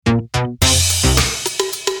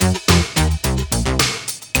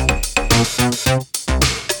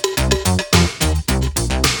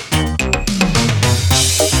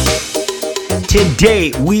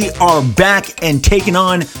today we are back and taking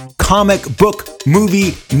on Comic Book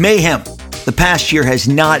Movie Mayhem. The past year has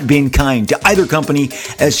not been kind to either company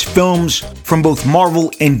as films from both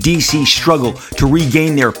Marvel and DC struggle to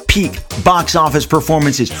regain their peak box office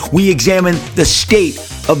performances. We examine the state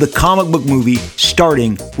of the comic book movie,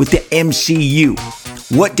 starting with the MCU.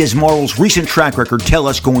 What does Marvel's recent track record tell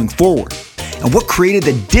us going forward? And what created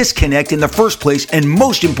the disconnect in the first place? And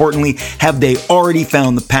most importantly, have they already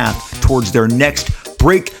found the path towards their next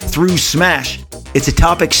breakthrough smash? It's a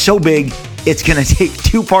topic so big, it's going to take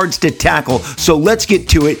 2 parts to tackle. So let's get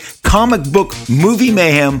to it. Comic Book Movie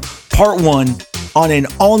Mayhem, Part 1, on an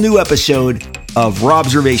all-new episode of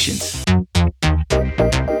Robservations.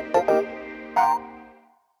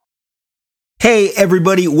 Hey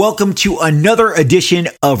everybody, welcome to another edition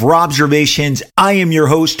of Robservations. I am your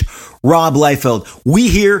host, Rob Liefeld. We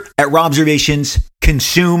here at Robservations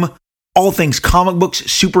consume all things comic books,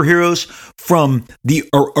 superheroes, from the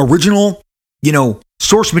original,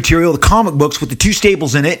 source material, the comic books with the 2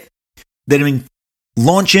 staples in it that have been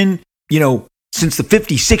launching, since the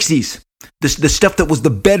 50s, 60s. The stuff that was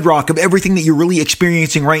the bedrock of everything that you're really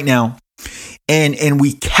experiencing right now. And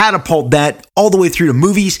we catapult that all the way through to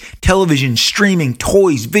movies, television, streaming,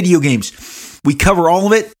 toys, video games. We cover all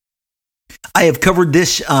of it. I have covered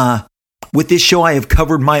this, with this show, I have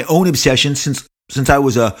covered my own obsession since I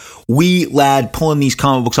was a wee lad pulling these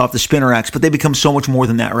comic books off the spinner racks, but they become so much more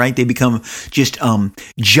than that, right? They become just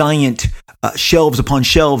giant shelves upon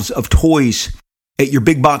shelves of toys at your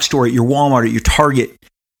big box store, at your Walmart, at your Target.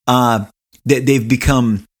 They've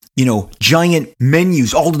become, giant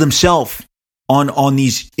menus all to themselves on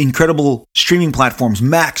these incredible streaming platforms.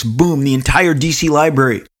 Max, Boom, the entire DC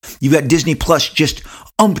library. You've got Disney Plus, just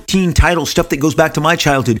umpteen titles, stuff that goes back to my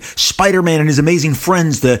childhood. Spider-Man and His Amazing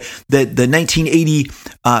Friends, the 1980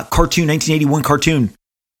 cartoon, 1981 cartoon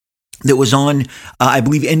that was on, I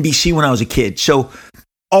believe, NBC when I was a kid. So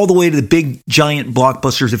all the way to the big, giant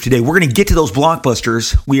blockbusters of today. We're going to get to those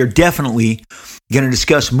blockbusters. We are definitely going to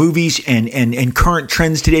discuss movies and current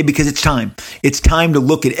trends today because it's time. It's time to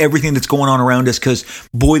look at everything that's going on around us because,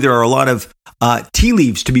 boy, there are a lot of tea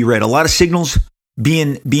leaves to be read, a lot of signals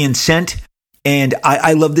being sent. And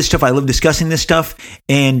I love this stuff. I love discussing this stuff.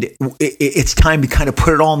 And it's time to kind of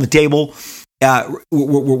put it all on the table.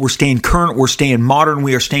 We're staying current. We're staying modern.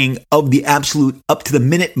 We are staying of the absolute up to the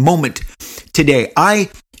minute moment today. I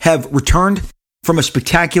have returned from a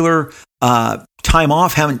spectacular time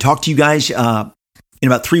off. Haven't talked to you guys in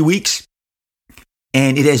about 3 weeks.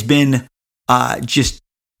 And it has been just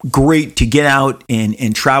great to get out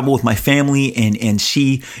and travel with my family and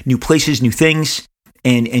see new places, new things,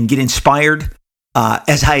 and get inspired.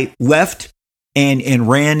 As I left and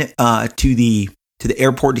ran to the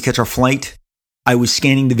airport to catch our flight, I was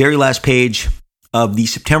scanning the very last page of the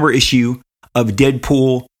September issue of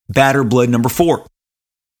Deadpool Batter Blood number 4.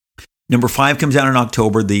 Number 5 comes out in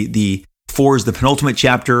October. The 4 is the penultimate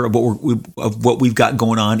chapter of what we've got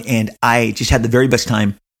going on, and I just had the very best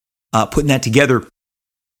time putting that together.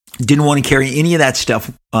 Didn't want to carry any of that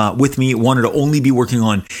stuff with me. Wanted to only be working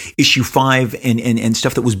on issue 5 and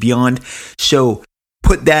stuff that was beyond. So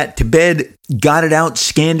put that to bed, got it out,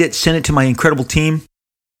 scanned it, sent it to my incredible team.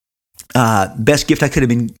 Best gift I could have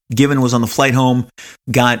been given was on the flight home.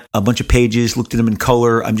 Got a bunch of pages, looked at them in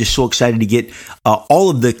color. I'm just so excited to get all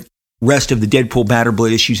of the rest of the Deadpool Batter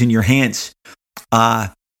Blood issues in your hands.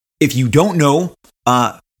 If you don't know,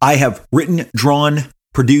 I have written, drawn,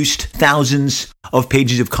 produced thousands of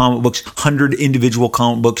pages of comic books, 100 individual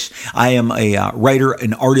comic books. I am a writer,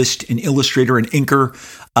 an artist, an illustrator, an inker.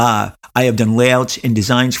 I have done layouts and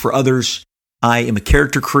designs for others. I am a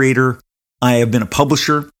character creator. I have been a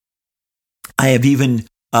publisher. I have even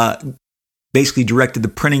basically directed the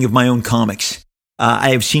printing of my own comics.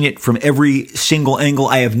 I have seen it from every single angle.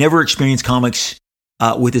 I have never experienced comics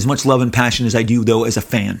with as much love and passion as I do, though, as a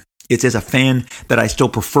fan. It's as a fan that I still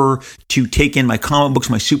prefer to take in my comic books,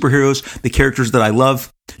 my superheroes, the characters that I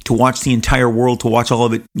love, to watch the entire world, to watch all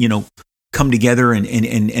of it, come together and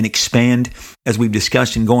expand, as we've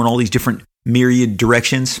discussed, and go in all these different myriad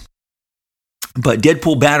directions. But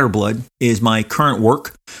Deadpool Batter Blood is my current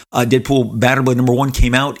work. Deadpool Batter Blood number 1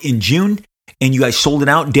 came out in June, and you guys sold it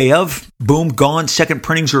out day of. Boom, gone. Second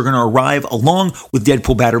printings are going to arrive along with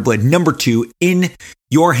Deadpool Batter Blood number 2 in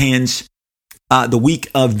your hands the week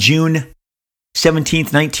of June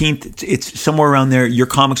 17th, 19th. It's somewhere around there. Your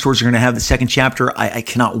comic stores are going to have the second chapter. I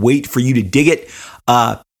cannot wait for you to dig it.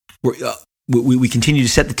 We continue to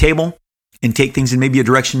set the table and take things in maybe a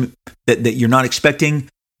direction that you're not expecting.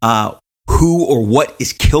 Who or what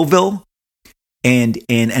is Killville? And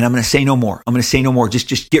I'm going to say no more.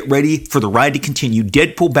 Just get ready for the ride to continue.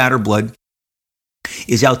 Deadpool Batter Blood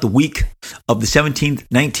is out the week of the 17th,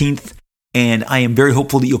 19th, and I am very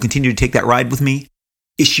hopeful that you'll continue to take that ride with me.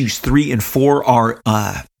 Issues 3 and 4 are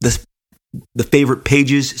the favorite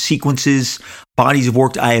pages, sequences, bodies of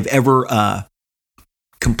work I have ever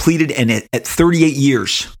completed, and at 38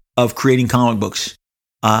 years of creating comic books,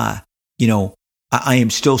 I am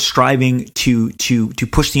still striving to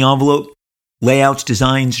push the envelope. Layouts,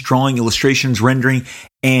 designs, drawing, illustrations, rendering,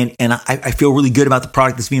 and I feel really good about the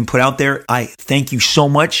product that's being put out there. I thank you so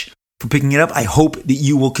much for picking it up. I hope that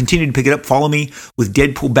you will continue to pick it up. Follow me with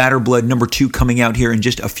Deadpool Batter Blood #2 coming out here in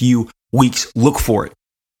just a few weeks. Look for it.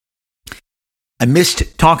 I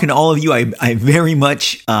missed talking to all of you. I very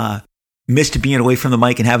much missed being away from the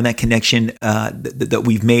mic and having that connection that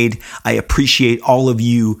we've made. I appreciate all of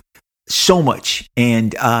you so much.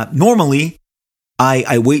 And normally,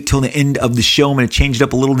 I wait till the end of the show. I'm going to change it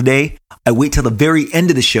up a little today. I wait till the very end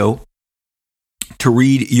of the show to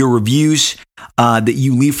read your reviews that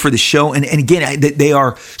you leave for the show. And again, they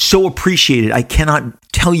are so appreciated. I cannot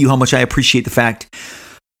tell you how much I appreciate the fact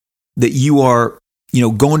that you are,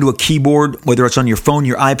 going to a keyboard, whether it's on your phone,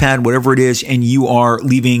 your iPad, whatever it is, and you are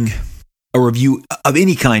leaving a review of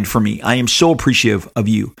any kind for me. I am so appreciative of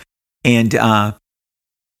you. And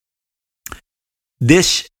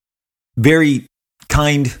this very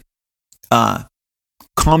kind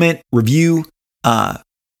comment, review,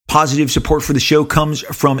 positive support for the show comes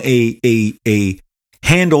from a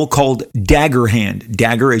handle called Dagger Hand.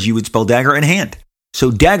 Dagger, as you would spell dagger, and hand.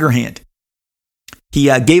 So Dagger Hand. He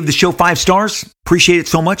gave the show 5 stars. Appreciate it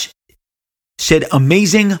so much. Said,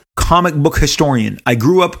 amazing comic book historian. I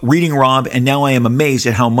grew up reading Rob, and now I am amazed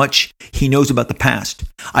at how much he knows about the past.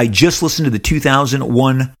 I just listened to the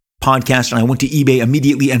 2001 podcast, and I went to eBay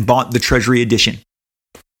immediately and bought the Treasury Edition.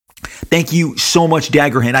 Thank you so much,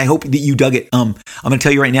 Daggerhand. I hope that you dug it. I'm going to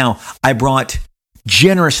tell you right now, I brought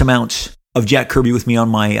generous amounts of Jack Kirby with me on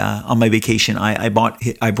my vacation. I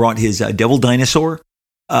brought his Devil Dinosaur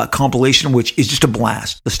compilation, which is just a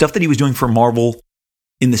blast. The stuff that he was doing for Marvel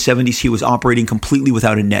in the 70s, he was operating completely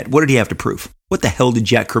without a net. What did he have to prove? What the hell did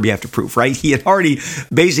Jack Kirby have to prove, right? He had already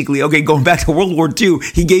basically, going back to World War II,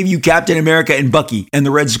 he gave you Captain America and Bucky and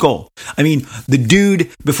the Red Skull. I mean, the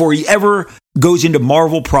dude, before he ever goes into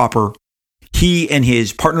Marvel proper, he and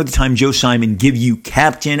his partner at the time, Joe Simon, give you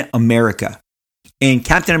Captain America. And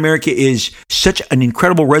Captain America is such an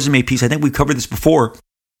incredible resume piece. I think we've covered this before.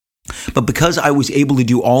 But because I was able to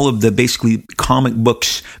do all of the basically comic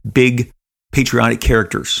books, big patriotic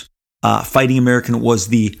characters, Fighting American was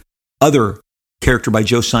the other character by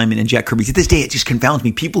Joe Simon and Jack Kirby. To this day, it just confounds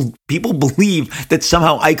me. People believe that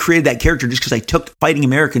somehow I created that character just because I took Fighting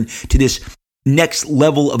American to this next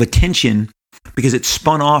level of attention because it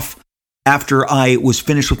spun off after I was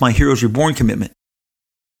finished with my Heroes Reborn commitment.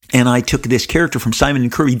 And I took this character from Simon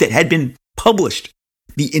and Kirby that had been published.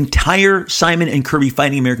 The entire Simon and Kirby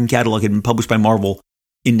Fighting American catalog had been published by Marvel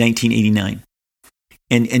in 1989.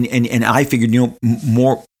 And I figured,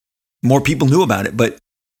 more people knew about it, but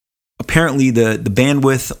apparently the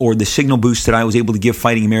bandwidth or the signal boost that I was able to give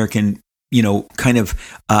Fighting American, was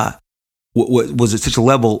at such a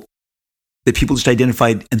level that people just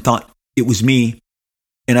identified and thought it was me.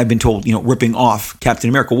 And I've been told, ripping off Captain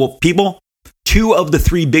America. Well, people, 2 of the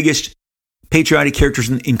 3 biggest patriotic characters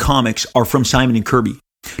in comics are from Simon and Kirby.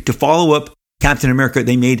 To follow up Captain America,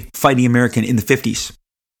 they made Fighting American in the 50s.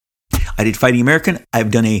 I did Fighting American.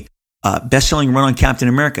 I've done a best-selling run on Captain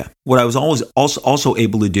America. What I was always also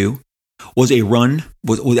able to do was a run.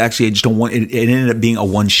 Was actually just it ended up being a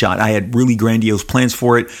one-shot. I had really grandiose plans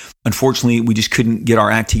for it. Unfortunately, we just couldn't get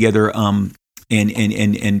our act together and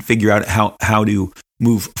figure out how to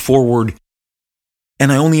move forward.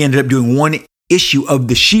 And I only ended up doing 1 issue of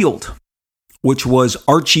The Shield, which was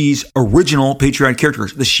Archie's original patriotic character.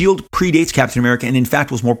 The Shield predates Captain America and in fact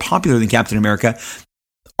was more popular than Captain America.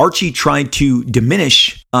 Archie tried to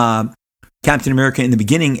diminish Captain America in the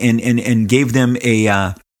beginning and gave them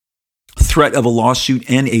a threat of a lawsuit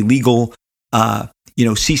and a legal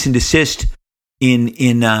cease and desist in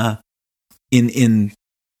the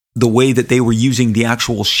way that they were using the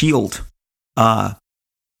actual shield,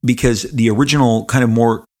 because the original kind of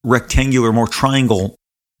more rectangular, more triangle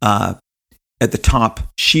at the top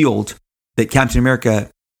shield that Captain America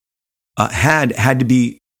had to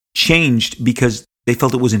be changed because they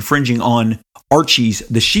felt it was infringing on Archie's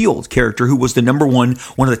The Shield character, who was the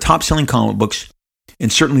one of the top-selling comic books,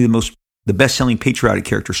 and certainly the best-selling patriotic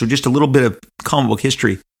character. So just a little bit of comic book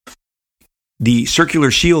history. The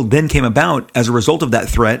circular shield then came about as a result of that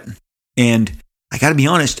threat, and I got to be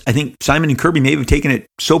honest, I think Simon and Kirby may have taken it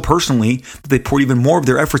so personally that they poured even more of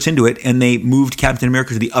their efforts into it, and they moved Captain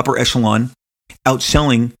America to the upper echelon,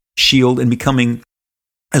 outselling Shield and becoming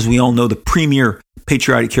as we all know, the premier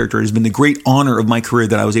patriotic character. It has been the great honor of my career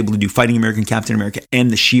that I was able to do Fighting American, Captain America,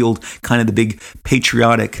 and the Shield, kind of the big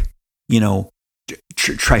patriotic,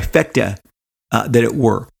 trifecta that it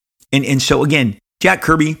were. And so again, Jack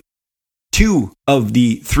Kirby, two of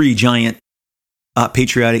the three giant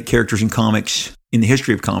patriotic characters in comics, in the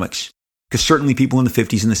history of comics, because certainly people in the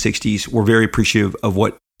 50s and the 60s were very appreciative of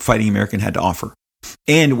what Fighting American had to offer.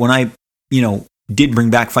 And when I, did bring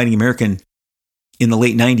back Fighting American in the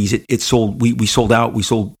late 90s, it sold, we sold out, we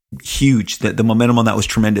sold huge. The momentum on that was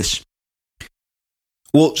tremendous.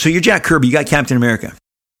 Well, so you're Jack Kirby, you got Captain America.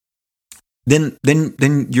 Then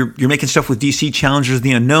you're making stuff with DC, Challengers of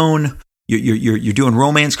the Unknown. You're doing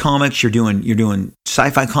romance comics. You're doing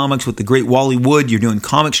sci-fi comics with the great Wally Wood. You're doing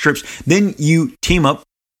comic strips. Then you team up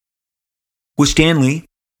with Stan Lee,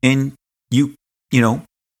 and you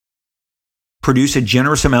produce a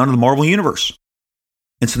generous amount of the Marvel Universe.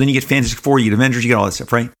 And so then you get Fantastic Four, you get Avengers, you get all that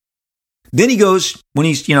stuff, right? Then he goes, when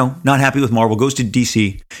he's, not happy with Marvel, goes to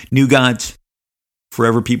DC, New Gods,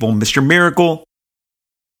 Forever People, Mr. Miracle,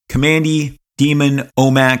 Commandy, Demon,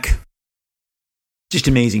 OMAC. Just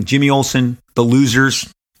amazing. Jimmy Olsen, The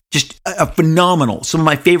Losers, just a phenomenal. Some of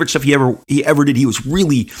my favorite stuff he ever did. He was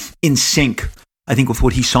really in sync, I think, with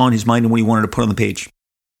what he saw in his mind and what he wanted to put on the page.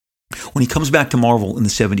 When he comes back to Marvel in the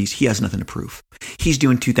 70s, he has nothing to prove. He's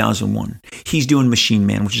doing 2001. He's doing Machine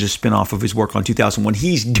Man, which is a spinoff of his work on 2001.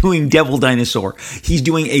 He's doing Devil Dinosaur. He's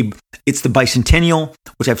doing it's the Bicentennial,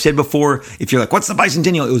 which I've said before. If you're like, what's the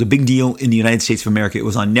Bicentennial? It was a big deal in the United States of America. It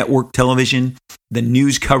was on network television. The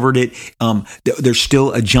news covered it. There's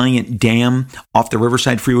still a giant dam off the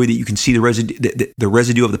Riverside Freeway that you can see the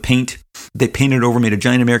residue of the paint. They painted it over, made a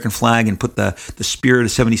giant American flag, and put the spirit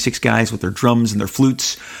of 76 guys with their drums and their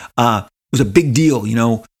flutes. It was a big deal,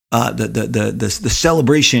 the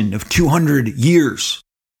celebration of 200 years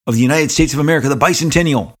of the United States of America, the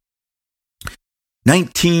Bicentennial.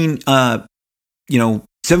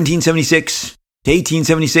 1776 to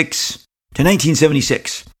 1876 to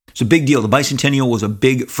 1976. It's a big deal. The Bicentennial was a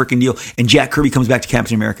big freaking deal. And Jack Kirby comes back to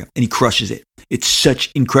Captain America, and he crushes it. It's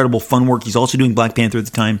such incredible fun work. He's also doing Black Panther at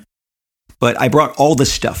the time. But I brought all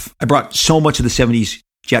this stuff. I brought so much of the 70s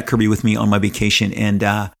Jack Kirby with me on my vacation, and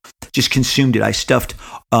just consumed it. I stuffed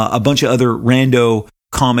a bunch of other rando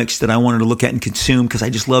comics that I wanted to look at and consume, because I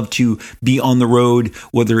just love to be on the road,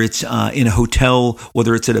 whether it's in a hotel,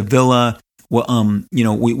 whether it's at a villa. Well,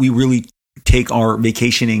 we really take our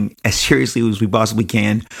vacationing as seriously as we possibly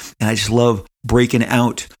can, and I just love breaking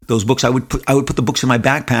out those books. I would put the books in my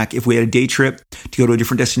backpack if we had a day trip to go to a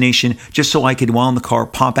different destination, just so I could, while in the car,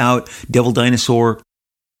 pop out Devil Dinosaur,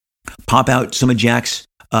 pop out some of Jack's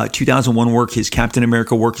 2001 work, his Captain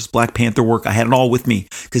America work, his Black Panther work. I had it all with me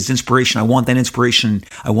because it's inspiration. I want that inspiration.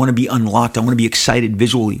 I want to be unlocked. I want to be excited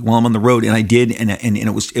visually while I'm on the road, and I did, and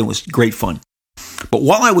it was great fun. But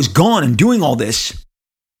while I was gone and doing all this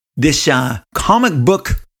comic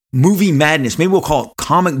book movie madness, maybe we'll call it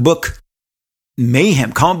comic book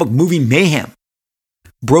mayhem, comic book movie mayhem,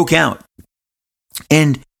 broke out.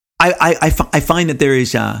 And I find that there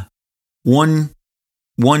is one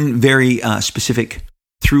very specific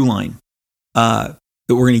through line that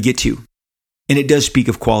we're going to get to. And it does speak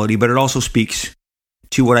of quality, but it also speaks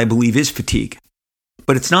to what I believe is fatigue.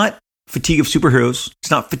 But it's not fatigue of superheroes.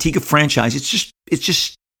 It's not fatigue of franchise. It's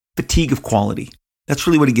just fatigue of quality. That's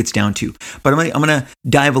really what it gets down to. But I'm going to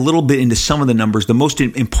dive a little bit into some of the numbers, the most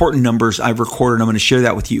important numbers I've recorded. I'm going to share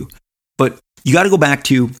that with you. But you got to go back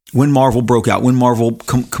to when Marvel broke out, when Marvel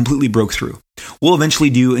completely broke through. We'll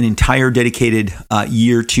eventually do an entire dedicated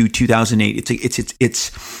year to 2008.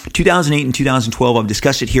 It's 2008 and 2012. I've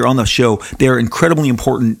discussed it here on the show. They are incredibly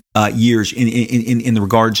important years in the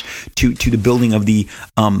regards to the building of the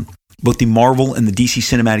both the Marvel and the DC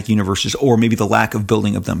cinematic universes, or maybe the lack of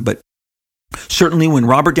building of them. But certainly when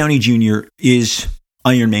Robert Downey Jr. is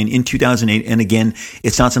Iron Man in 2008, and again,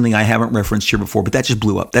 it's not something I haven't referenced here before, but that just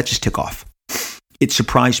blew up. That just took off. It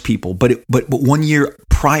surprised people. But 1 year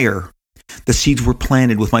prior, the seeds were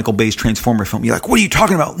planted with Michael Bay's Transformer film. You're like, what are you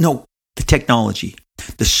talking about? No, the technology,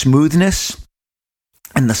 the smoothness,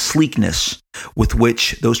 and the sleekness with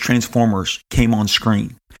which those Transformers came on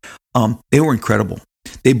screen. They were incredible.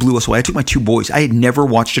 They blew us away. I took my two boys. I had never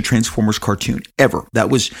watched a Transformers cartoon, ever. That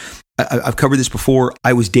was, I've covered this before.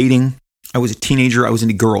 I was dating. I was a teenager. I was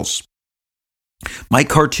into girls. My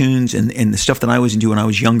cartoons and the stuff that I was into when I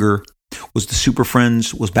was younger was the Super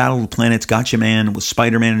Friends, was Battle of the Planets, Gotcha Man, was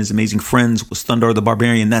Spider-Man and His Amazing Friends, was Thundar the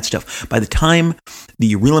Barbarian, that stuff. By the time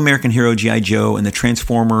the Real American Hero, G.I. Joe, and the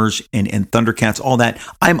Transformers and Thundercats, all that,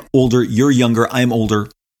 I'm older, you're younger, I'm older.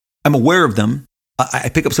 I'm aware of them. I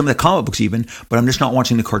pick up some of the comic books even, but I'm just not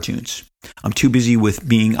watching the cartoons. I'm too busy with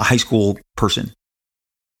being a high school person.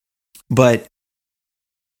 But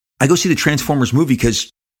I go see the Transformers movie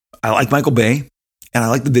because I like Michael Bay and I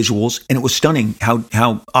like the visuals, and it was stunning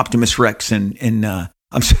how Optimus Rex and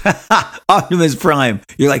Optimus Prime.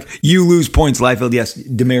 You're like, you lose points, Liefeld. Yes,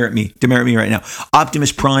 demerit me right now.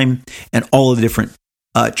 Optimus Prime and all of the different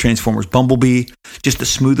Transformers. Bumblebee, just the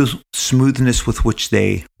smoothness with which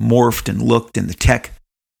they morphed and looked, and the tech.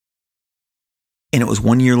 And it was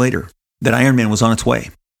 1 year later that Iron Man was on its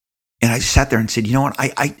way, and I sat there and said, you know what?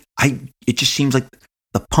 It just seems like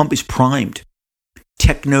the pump is primed.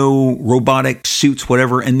 Techno, robotic suits,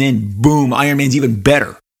 whatever, and then boom, Iron Man's even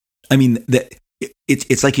better. I mean,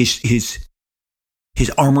 it's like his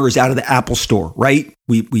armor is out of the Apple store, right?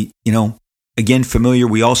 We again, familiar.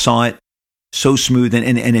 We all saw it. So smooth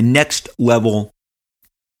and a next level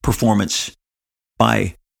performance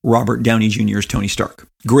by Robert Downey Jr. as Tony Stark.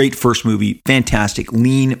 Great first movie, fantastic,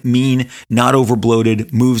 lean, mean, not over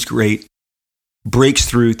bloated, moves great, breaks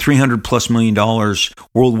through $300+ million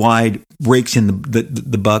worldwide, breaks in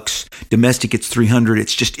the bucks. Domestic, it's 300.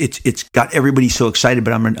 It's just it's got everybody so excited.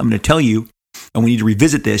 But I'm going to tell you, and we need to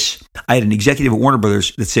revisit this. I had an executive at Warner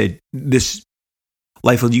Brothers that said, "This,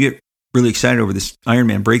 Liefeld, you get really excited over this Iron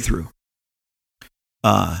Man breakthrough.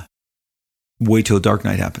 Wait till Dark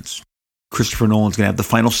Knight happens. Christopher Nolan's going to have the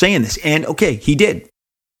final say in this." And okay, he did.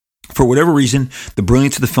 For whatever reason, the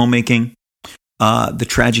brilliance of the filmmaking, the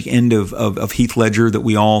tragic end of Heath Ledger that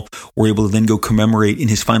we all were able to then go commemorate in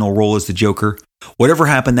his final role as the Joker. Whatever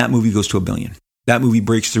happened, that movie goes to $1 billion. That movie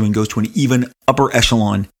breaks through and goes to an even upper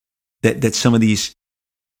echelon that some of these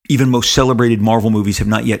even most celebrated Marvel movies have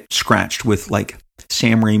not yet scratched, with like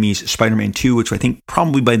Sam Raimi's Spider-Man 2, which I think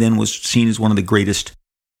probably by then was seen as one of the greatest,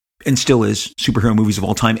 and still is, superhero movies of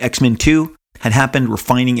all time. X-Men 2 had happened,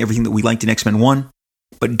 refining everything that we liked in X-Men 1.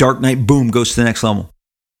 But Dark Knight, boom, goes to the next level.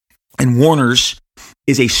 And Warner's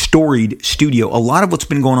is a storied studio. A lot of what's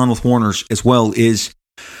been going on with Warner's as well is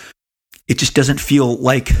it just doesn't feel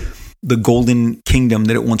like the golden kingdom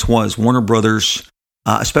that it once was. Warner Brothers,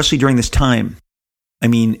 especially during this time, I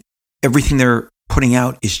mean, everything they're putting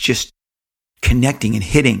out is just connecting and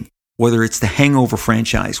hitting, whether it's the Hangover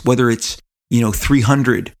franchise, whether it's,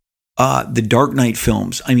 300, the Dark Knight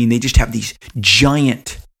films. I mean, they just have these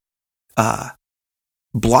giant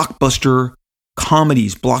blockbuster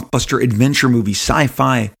comedies, blockbuster adventure movies,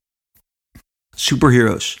 sci-fi,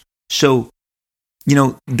 superheroes. So,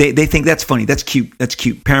 they think that's funny. That's cute. That's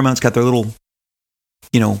cute. Paramount's got their little,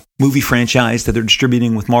 movie franchise that they're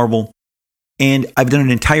distributing with Marvel. And I've done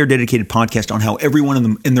an entire dedicated podcast on how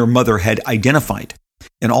everyone and their mother had identified,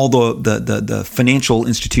 and all the financial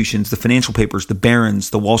institutions, the financial papers, the Barrons,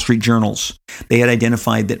 the Wall Street Journals, they had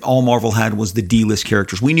identified that all Marvel had was the D-list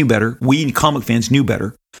characters. We knew better. We comic fans knew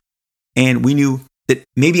better. And we knew that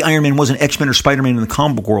maybe Iron Man wasn't X-Men or Spider-Man in the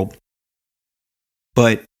comic book world,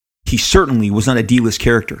 but he certainly was not a D-list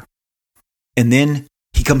character. And then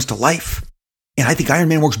he comes to life. And I think Iron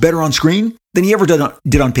Man works better on screen than he ever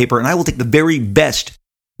did on paper. And I will take the very best,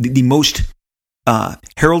 the most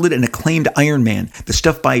heralded and acclaimed Iron Man, the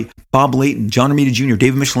stuff by Bob Layton, John Romita Jr.,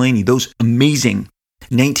 David Michelinie, those amazing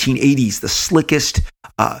 1980s, the slickest,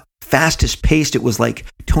 fastest paced. It was like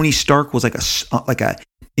Tony Stark was like a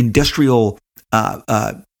industrial,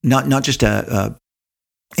 not just an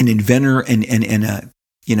inventor and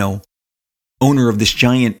a owner of this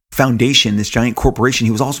giant foundation, this giant corporation.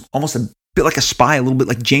 He was also almost a bit like a spy, a little bit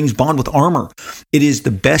like James Bond with armor. It is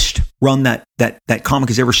the best run that comic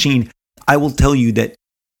has ever seen. I will tell you that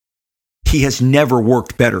he has never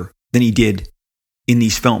worked better than he did in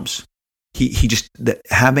these films. He just,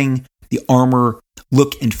 having the armor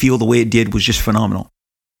look and feel the way it did was just phenomenal.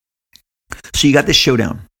 So you got this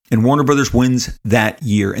showdown, and Warner Brothers wins that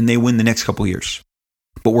year, and they win the next couple of years.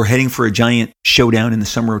 But we're heading for a giant showdown in the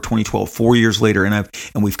summer of 2012, 4 years later, and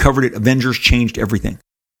we've covered it. Avengers changed everything.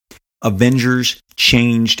 Avengers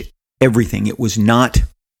changed everything. It was not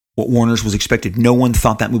what Warner's was expected. No one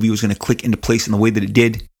thought that movie was going to click into place in the way that it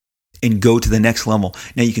did and go to the next level.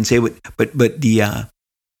 Now you can say, but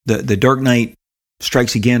the Dark Knight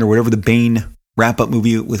Strikes Again, or whatever, the Bane wrap-up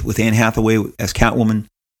movie with Anne Hathaway as Catwoman,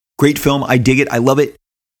 great film. I dig it. I love it.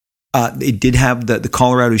 It did have the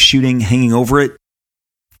Colorado shooting hanging over it,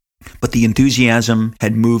 but the enthusiasm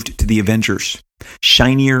had moved to the Avengers.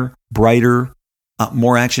 Shinier, brighter,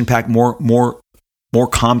 more action-packed, more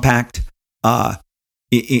compact,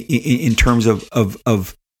 in terms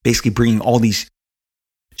of basically bringing all these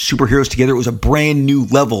superheroes together. It was a brand new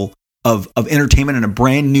level of entertainment and a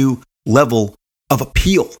brand new level of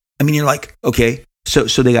appeal. I mean, you're like, okay, so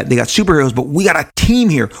they got superheroes, but we got a team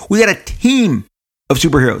here. We got a team of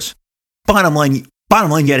superheroes. Bottom line,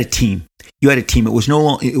 you had a team. You had a team. It was no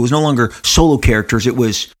longer solo characters. It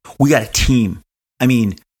was, we got a team. I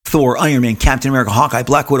mean, Thor, Iron Man, Captain America, Hawkeye,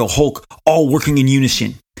 Black Widow, Hulk, all working in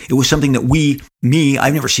unison. It was something that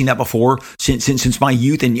I've never seen that before since my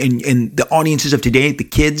youth, and the audiences of today, the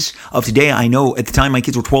kids of today, I know at the time my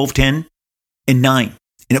kids were 12, 10, and 9,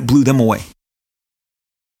 and it blew them away.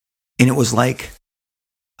 And it was like,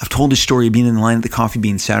 I've told this story of being in the line at the Coffee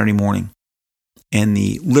Bean Saturday morning, and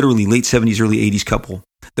the literally late 70s, early 80s couple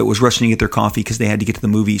that was rushing to get their coffee because they had to get to the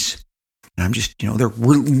movies. And I'm just, they're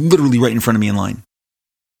literally right in front of me in line.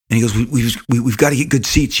 And he goes, we've got to get good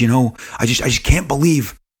seats, I just can't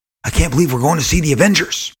believe we're going to see the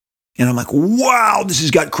Avengers. And I'm like, wow, this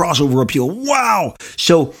has got crossover appeal. Wow.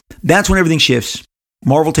 So that's when everything shifts.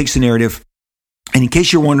 Marvel takes the narrative. And in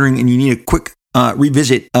case you're wondering and you need a quick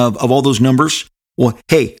revisit of all those numbers, well,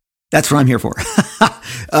 hey, that's what I'm here for.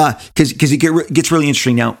 Because it gets really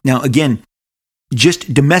interesting now. Now, again,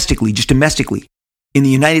 just domestically, in the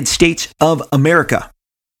United States of America,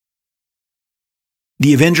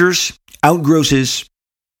 the Avengers outgrosses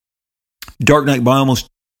Dark Knight by almost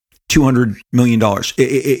 $200 million.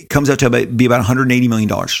 It comes out to be about $180 million.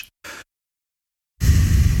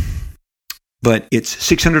 But it's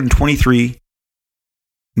 $623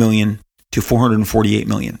 million to $448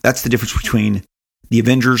 million. That's the difference between the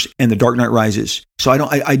Avengers and the Dark Knight Rises. So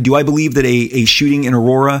I believe that a shooting in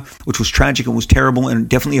Aurora, which was tragic and was terrible and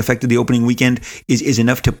definitely affected the opening weekend, is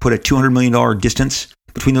enough to put a $200 million distance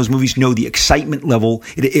between those movies? No, the excitement level,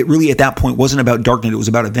 it really at that point wasn't about Dark Knight, it was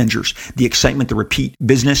about Avengers. The excitement, the repeat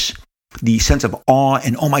business, the sense of awe,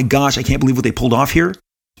 and oh my gosh, I can't believe what they pulled off here.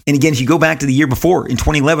 And again, if you go back to the year before, in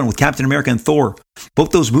 2011 with Captain America and Thor, both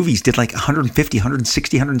those movies did like 150,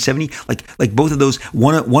 160, 170. Like both of those,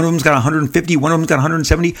 one of them's got 150, one of them's got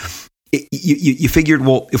 170. You figured,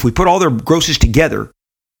 well, if we put all their grosses together,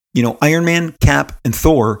 Iron Man, Cap, and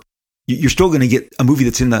Thor, you're still going to get a movie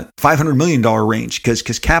that's in the $500 million range because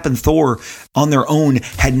Cap and Thor on their own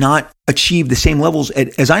had not achieved the same levels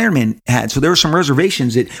as Iron Man had. So there were some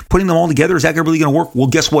reservations that putting them all together, is that really going to work? Well,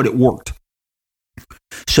 guess what? It worked.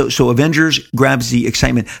 So Avengers grabs the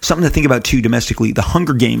excitement. Something to think about too domestically. The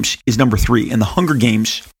Hunger Games is number 3, and the Hunger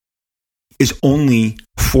Games is only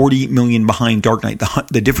 $40 million behind Dark Knight.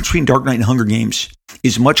 The difference between Dark Knight and Hunger Games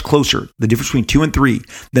is much closer. The difference between 2 and 3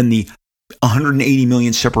 than the 180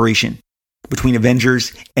 million separation between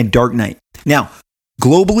Avengers and Dark Knight. Now,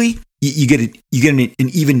 globally, you get an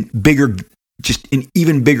even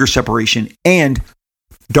bigger separation, and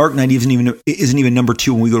Dark Knight isn't even number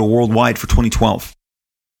 2 when we go to worldwide for 2012.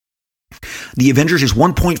 The Avengers is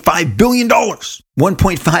 $1.5 billion.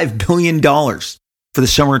 $1.5 billion for the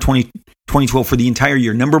summer of 2012 for the entire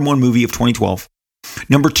year. Number 1 movie of 2012.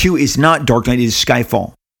 Number 2 is not Dark Knight, it is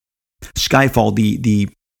Skyfall. Skyfall, the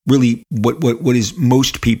really what is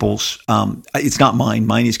most people's, it's not mine.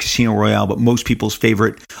 Mine is Casino Royale, but most people's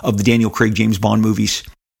favorite of the Daniel Craig James Bond movies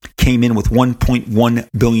came in with $1.1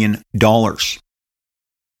 billion.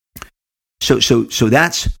 So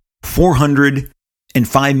that's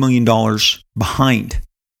 $405 million behind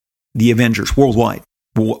the Avengers worldwide.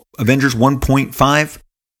 Avengers 1.5,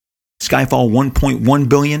 Skyfall 1.1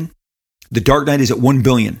 billion. The Dark Knight is at $1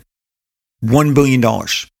 billion. $1 billion.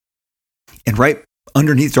 And right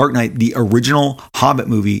underneath Dark Knight, the original Hobbit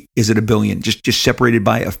movie is at $1 billion, just separated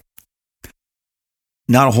by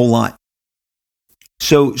not a whole lot.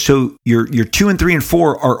 So your 2 and 3 and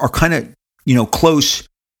 4 are kind of, close.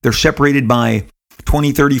 They're separated by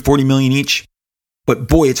 20, 30, 40 million each. But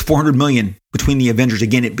boy, it's 400 million between the Avengers.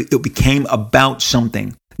 Again, it became about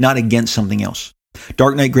something, not against something else.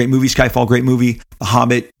 Dark Knight, great movie. Skyfall, great movie. The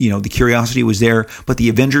Hobbit, the curiosity was there. But the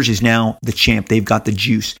Avengers is now the champ. They've got the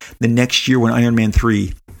juice. The next year when Iron Man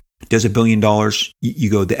 3 does $1 billion, you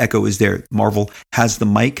go, the echo is there. Marvel has the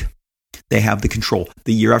mic. They have the control.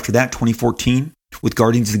 The year after that, 2014, with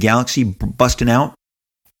Guardians of the Galaxy busting out,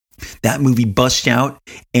 that movie busts out,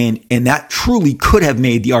 and that truly could have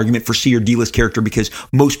made the argument for C or D-list character because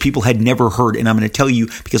most people had never heard. And I'm going to tell you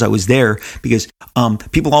because I was there, because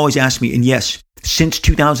people always ask me, and yes, since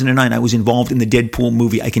 2009, I was involved in the Deadpool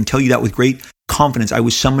movie. I can tell you that with great confidence. I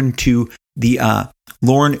was summoned to the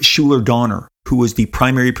Lauren Schuler Donner, who was the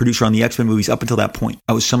primary producer on the X-Men movies up until that point.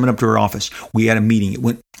 I was summoned up to her office. We had a meeting. It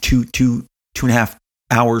went two and a half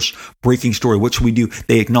hours, breaking story. What should we do?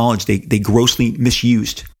 They acknowledged they grossly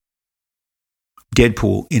misused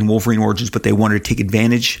Deadpool in Wolverine Origins, but they wanted to take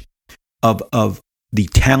advantage of the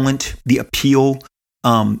talent, the appeal,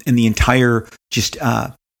 and the entire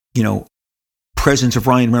presence of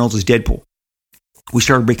Ryan Reynolds as Deadpool. We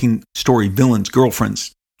started breaking story, villains,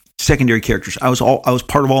 girlfriends, secondary characters. I was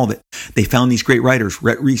part of all of it. They found these great writers,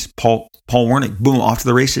 Rhett Reese, Paul Wernick, boom, off to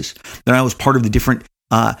the races. Then I was part of the different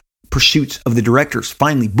pursuits of the directors.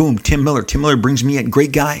 Finally, boom, Tim Miller. Tim Miller brings me in,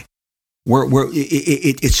 great guy.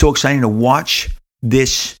 It's so exciting to watch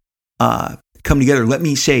this come together. Let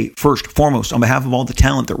me say, first, foremost, on behalf of all the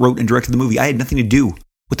talent that wrote and directed the movie, I had nothing to do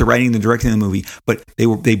with the writing and the directing of the movie, but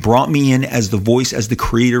they brought me in as the voice, as the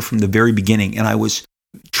creator from the very beginning, and I was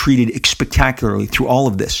treated spectacularly through all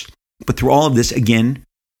of this. But through all of this, again,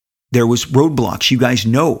 there was roadblocks. You guys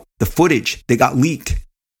know the footage that got leaked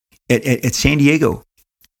at San Diego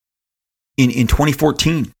in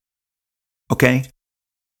 2014. Okay?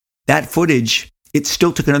 That footage, it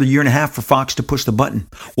still took another year and a half for Fox to push the button.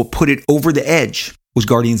 What put it over the edge was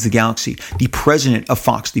Guardians of the Galaxy. The president of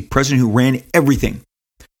Fox, the president who ran everything,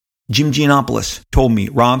 Jim Giannopoulos, told me,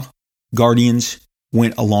 Rob, Guardians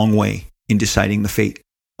went a long way in deciding the fate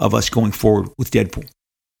of us going forward with Deadpool.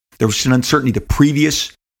 There was an uncertainty. The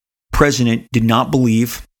previous president did not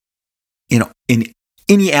believe in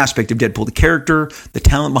any aspect of Deadpool, the character, the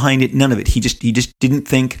talent behind it, none of it. He just didn't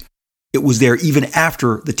think it was there, even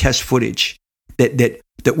after the test footage that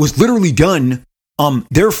was literally done.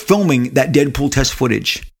 They're filming that Deadpool test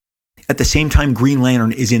footage at the same time Green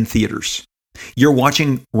Lantern is in theaters. You're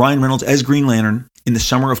watching Ryan Reynolds as Green Lantern in the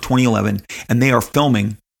summer of 2011, and they are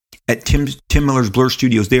filming at Tim Miller's Blur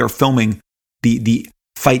Studios. They are filming the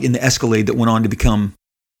fight in the Escalade that went on to become,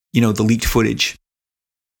 the leaked footage.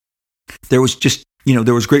 There was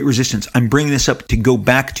great resistance. I'm bringing this up to go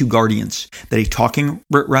back to Guardians, that a talking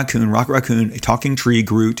raccoon, Rocket Raccoon, a talking tree,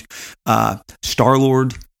 Groot,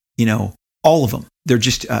 Star-Lord, all of them. They're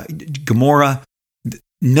just Gamora.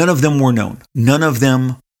 None of them were known. None of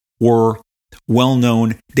them were well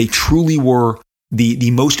known. They truly were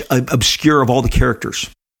the most obscure of all the characters.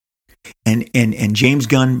 And James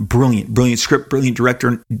Gunn, brilliant script, brilliant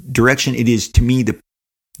direction. It is, to me,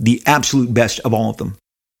 the absolute best of all of them.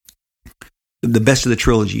 The best of the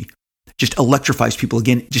trilogy. Just electrifies people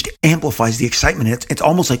again, just amplifies the excitement. It's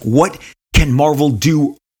almost like, what can Marvel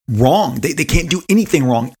do wrong? They can't do anything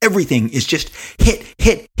wrong. Everything is just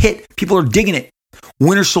hit. People are digging it.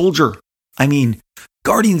 Winter Soldier.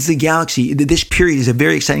 Guardians of the Galaxy. This period is a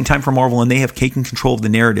very exciting time for Marvel, and they have taken control of the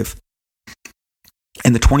narrative.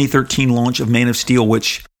 And the 2013 launch of Man of Steel,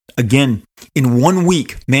 which, again, in 1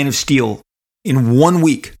 week, in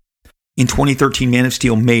 2013, Man of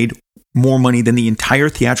Steel made more money than the entire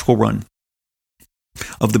theatrical run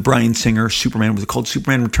of the Bryan Singer Superman. Was it called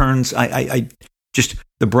Superman Returns? The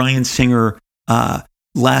Bryan Singer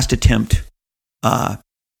last attempt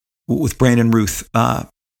with Brandon Ruth. Man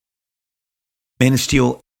of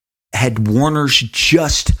Steel had Warner's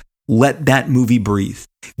just let that movie breathe,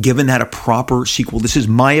 given that a proper sequel. This is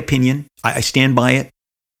my opinion. I stand by it.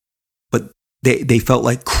 But they felt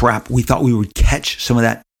like crap. We thought we would catch some of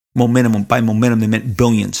that momentum. By momentum, they meant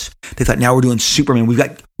billions. They thought, now we're doing Superman.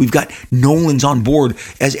 We've got Nolan's on board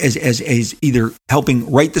as either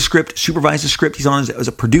helping write the script, supervise the script. He's on as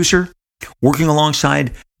a producer, working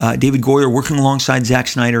alongside David Goyer, working alongside Zack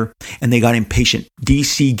Snyder, and they got impatient.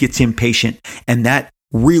 DC gets impatient, and that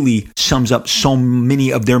really sums up so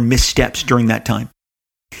many of their missteps during that time.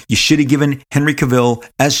 You should have given Henry Cavill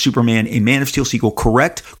as Superman a Man of Steel sequel.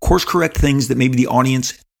 Course correct things that maybe the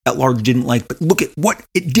audience at large didn't like, but look at what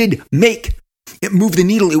it did make. It moved the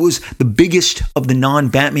needle. It was the biggest of the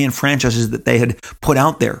non-Batman franchises that they had put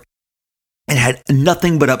out there, and had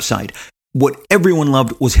nothing but upside. What everyone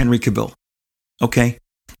loved was Henry Cavill. Okay?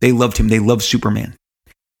 They loved him. They loved Superman.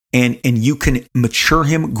 And you can mature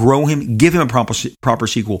him, grow him, give him a proper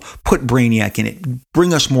sequel, put Brainiac in it,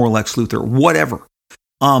 bring us more Lex Luthor, whatever.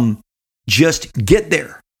 Just get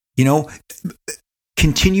there,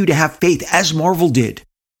 continue to have faith, as Marvel did,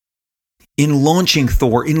 in launching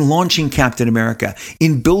Thor, in launching Captain America,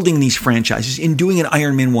 in building these franchises, in doing an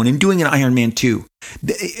Iron Man 1, in doing an Iron Man 2,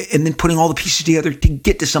 and then putting all the pieces together to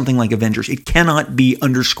get to something like Avengers. It cannot be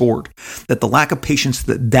underscored that the lack of patience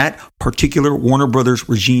that particular Warner Brothers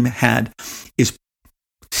regime had is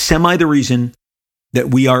semi the reason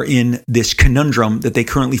that we are in this conundrum that they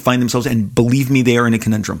currently find themselves in. And believe me, they are in a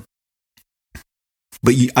conundrum.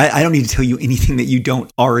 But I don't need to tell you anything that you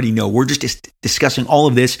don't already know. We're just discussing all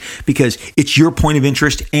of this because it's your point of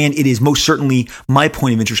interest, and it is most certainly my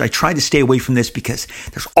point of interest. I try to stay away from this because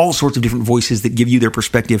there's all sorts of different voices that give you their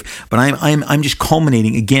perspective. But I'm just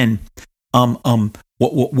culminating again.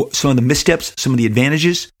 What some of the missteps, some of the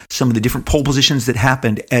advantages, some of the different pole positions that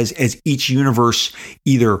happened as each universe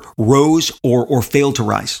either rose or failed to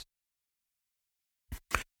rise.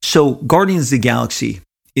 So Guardians of the Galaxy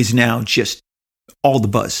is now just all the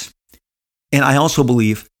buzz. And I also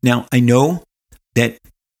believe, now I know that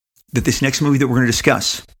that this next movie that we're going to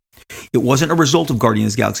discuss, it wasn't a result of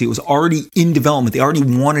Guardians of the Galaxy. It was already in development. They already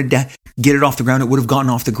wanted to get it off the ground. It would have gotten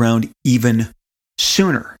off the ground even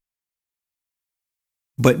sooner.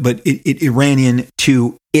 But it ran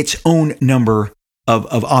into its own number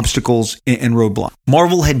of obstacles and roadblocks.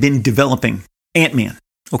 Marvel had been developing Ant-Man,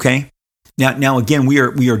 okay? Now again, we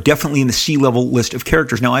are definitely in the C-level list of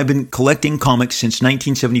characters. Now, I've been collecting comics since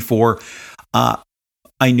 1974.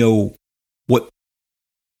 I know what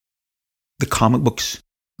the comic books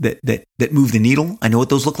that move the needle, I know what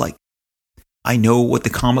those look like. I know what the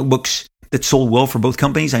comic books that sold well for both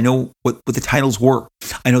companies, I know what the titles were.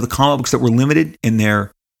 I know the comic books that were limited in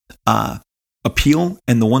their appeal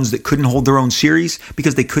and the ones that couldn't hold their own series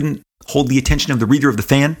because they couldn't hold the attention of the reader, of the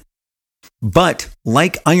fan. But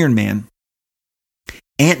like Iron Man,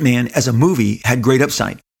 Ant-Man as a movie had great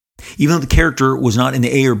upside. Even though the character was not in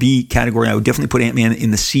the A or B category, I would definitely put Ant-Man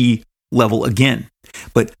in the C level again.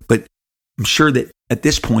 But I'm sure that at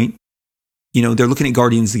this point, they're looking at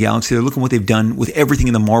Guardians of the Galaxy. They're looking at what they've done with everything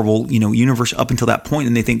in the Marvel, universe up until that point,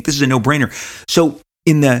 and they think this is a no-brainer. So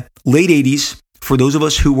in the late 80s, for those of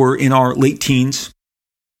us who were in our late teens,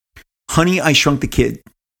 Honey, I Shrunk the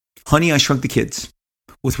Kids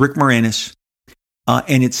with Rick Moranis,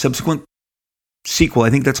 and its subsequent sequel, I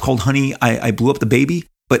think that's called Honey, I Blew Up the Baby.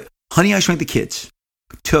 But Honey, I Shrunk the Kids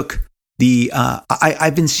took the,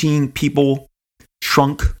 I've been seeing people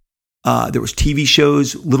shrunk. There was TV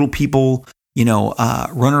shows, little people,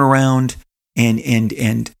 running around, and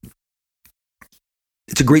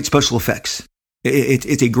it's a great special effects.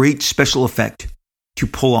 It's a great special effect to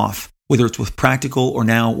pull off, whether it's with practical or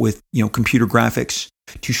now with computer graphics,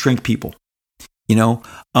 to shrink people. And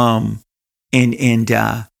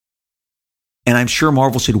I'm sure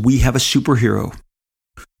Marvel said, we have a superhero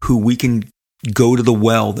who we can go to the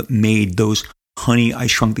well that made those Honey, I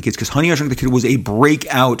Shrunk the Kids. Because Honey, I Shrunk the Kids was a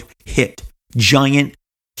breakout hit. Giant,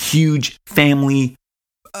 huge, family,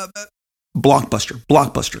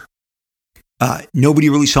 blockbuster. Nobody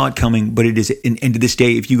really saw it coming, but it is, and to this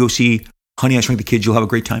day, if you go see Honey, I Shrunk the Kids, you'll have a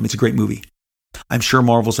great time. It's a great movie. I'm sure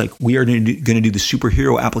Marvel's like, we are going to do the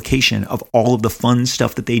superhero application of all of the fun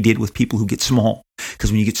stuff that they did with people who get small. Because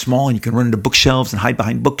when you get small and you can run into bookshelves and hide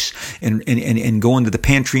behind books and go into the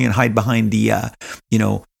pantry and hide behind the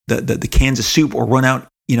cans of soup, or run out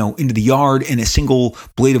into the yard and a single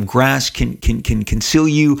blade of grass can conceal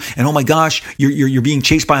you. And oh my gosh, you're being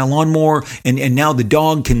chased by a lawnmower, and now the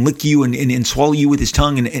dog can lick you and swallow you with his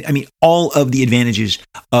tongue. And I mean, all of the advantages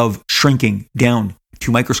of shrinking down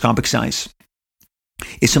to microscopic size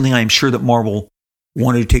is something I am sure that Marvel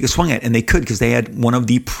wanted to take a swing at, and they could because they had one of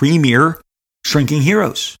the premier shrinking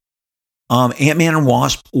heroes. Ant-Man and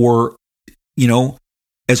Wasp were,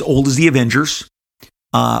 as old as the Avengers.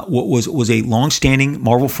 What was a long-standing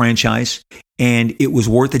Marvel franchise, and it was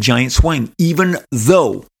worth a giant swing, even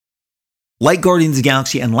though, like Guardians of the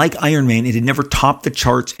Galaxy and like Iron Man, it had never topped the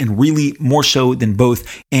charts, and really more so than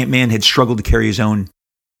both, Ant-Man had struggled to carry his own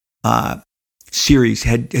series,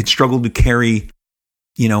 had struggled to carry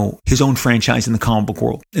his own franchise in the comic book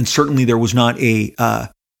world. And certainly there was not a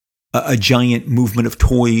giant movement of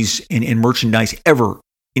toys and merchandise ever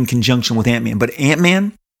in conjunction with Ant-Man. But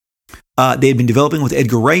Ant-Man, they had been developing with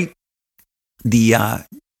Edgar Wright, the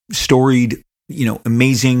storied,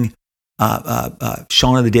 amazing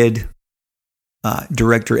Shaun of the Dead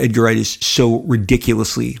director. Edgar Wright is so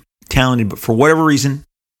ridiculously talented, but for whatever reason,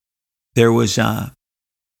 there was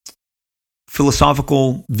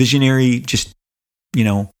philosophical, visionary, just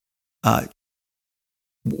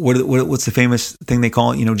what's the famous thing they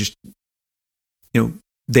call it?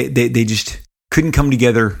 They just couldn't come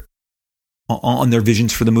together on their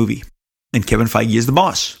visions for the movie. And Kevin Feige is the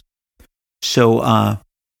boss. So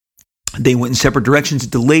they went in separate directions.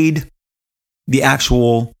 It delayed the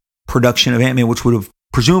actual production of Ant-Man, which would have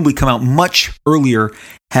presumably come out much earlier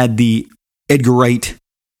had the Edgar Wright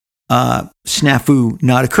snafu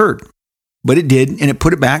not occurred. But it did, and it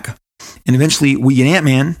put it back. And eventually we get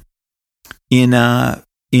Ant-Man in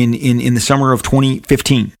the summer of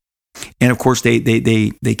 2015. And of course,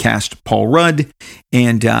 they cast Paul Rudd,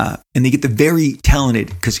 and they get the very talented,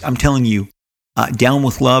 because I'm telling you, Down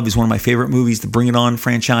with Love is one of my favorite movies, the Bring It On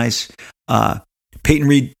franchise. Peyton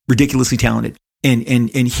Reed, ridiculously talented,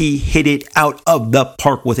 and he hit it out of the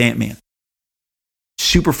park with Ant-Man.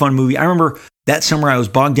 Super fun movie. I remember that summer I was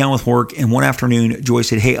bogged down with work, and one afternoon Joy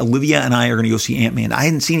said, "Hey, Olivia and I are going to go see Ant-Man." I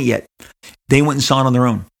hadn't seen it yet. They went and saw it on their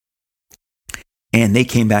own, and they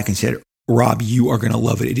came back and said, "Rob, you are going to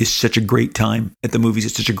love it. It is such a great time at the movies.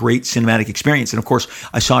 It's such a great cinematic experience." And of course,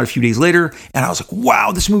 I saw it a few days later, and I was like,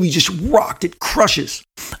 wow, this movie just rocked. It crushes.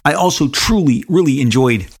 I also truly, really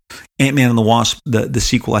enjoyed Ant-Man and the Wasp, the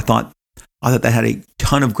sequel, I thought that had a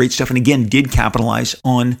ton of great stuff, and again did capitalize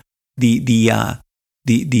on the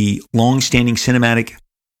long-standing cinematic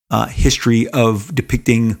history of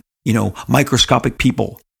depicting, microscopic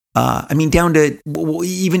people. I mean, down to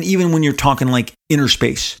even when you're talking like Inner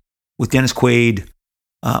Space with Dennis Quaid,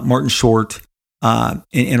 Martin Short,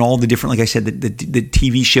 and all the different, like I said, the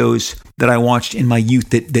TV shows that I watched in my youth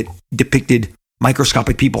that depicted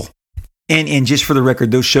microscopic people. And just for the record,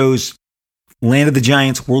 those shows, Land of the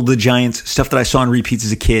Giants, World of the Giants, stuff that I saw in repeats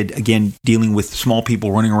as a kid, again, dealing with small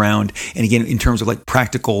people running around. And again, in terms of like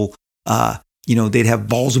practical, they'd have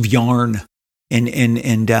balls of yarn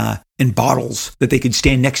and bottles that they could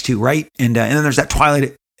stand next to, right? And then there's that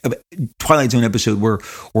Twilight Zone episode where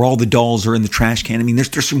all the dolls are in the trash can. I mean,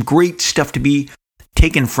 there's some great stuff to be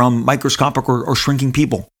taken from microscopic or shrinking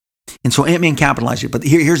people. And so Ant-Man capitalized it. But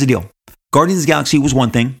here's the deal. Guardians of the Galaxy was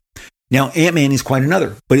one thing. Now, Ant-Man is quite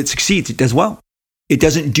another, but it succeeds. It does well. It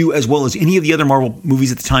doesn't do as well as any of the other Marvel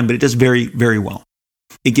movies at the time, but it does very, very well.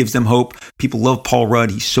 It gives them hope. People love Paul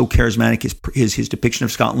Rudd. He's so charismatic. His depiction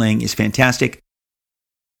of Scott Lang is fantastic.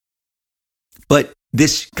 But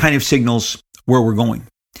this kind of signals where we're going.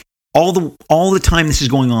 All the time this is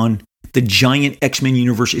going on, the giant X-Men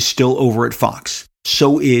universe is still over at Fox.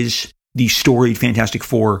 So is the storied Fantastic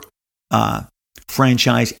Four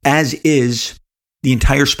franchise, as is the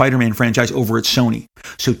entire Spider-Man franchise over at Sony.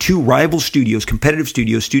 So two rival studios, competitive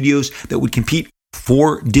studios that would compete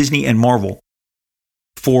for Disney and Marvel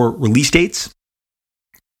for release dates,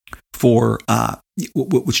 for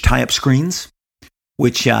which tie up screens,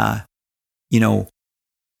 which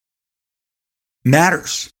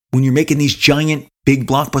matters when you're making these giant, big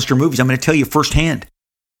blockbuster movies. I'm going to tell you firsthand.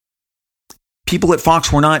 People at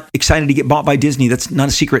Fox were not excited to get bought by Disney. That's not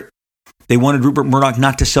a secret. They wanted Rupert Murdoch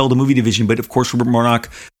not to sell the movie division, but of course Rupert Murdoch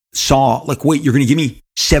saw, like, wait, you're going to give me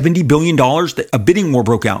 $70 billion? A bidding war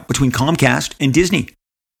broke out between Comcast and Disney,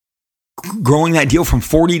 growing that deal from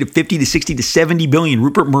 40 to 50 to 60 to 70 billion.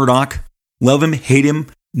 Rupert Murdoch, love him, hate him,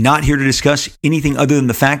 not here to discuss anything other than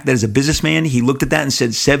the fact that as a businessman, he looked at that and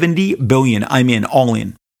said, 70 billion, I'm in, all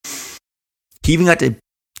in. He even got to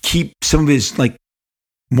keep some of his, like,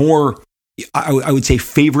 more, I would say,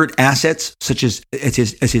 favorite assets, such as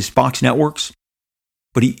his Fox networks.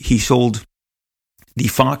 But he sold the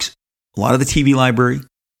Fox, a lot of the TV library,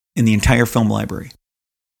 and the entire film library.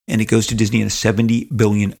 And it goes to Disney in a $70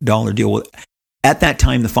 billion deal. At that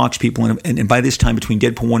time, the Fox people, and by this time, between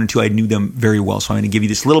Deadpool 1 and 2, I knew them very well. So I'm going to give you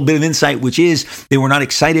this little bit of insight, which is they were not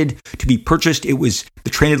excited to be purchased. It was, the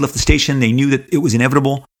train had left the station. They knew that it was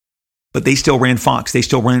inevitable, but they still ran Fox. They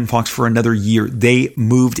still ran Fox for another year. They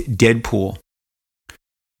moved Deadpool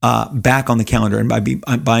back on the calendar. And by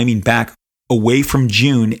I mean back away from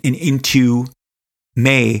June and into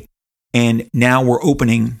May. And now we're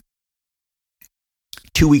opening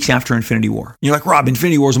 2 weeks after Infinity War. You're like, Rob,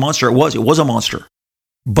 Infinity War is a monster. It was a monster.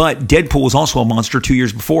 But Deadpool was also a monster 2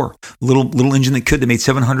 years before. Little engine that made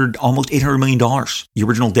 $700, almost $800 million. The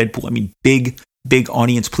original Deadpool. I mean, big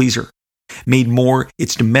audience pleaser. Made more.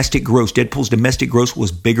 Its domestic gross. Deadpool's domestic gross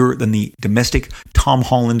was bigger than the domestic Tom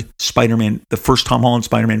Holland Spider-Man, the first Tom Holland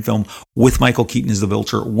Spider-Man film with Michael Keaton as the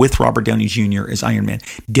Vulture, with Robert Downey Jr. as Iron Man.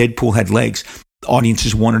 Deadpool had legs.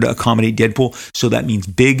 Audiences wanted to accommodate Deadpool. So that means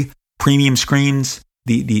big premium screens.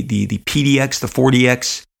 The PDX, the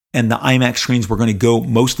 4DX, and the IMAX screens were going to go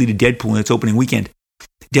mostly to Deadpool in its opening weekend.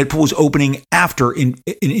 Deadpool was opening after in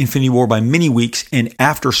Infinity War by many weeks, and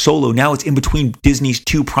after Solo. Now it's in between Disney's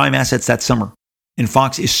two prime assets that summer. And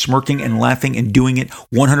Fox is smirking and laughing and doing it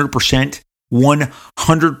 100%,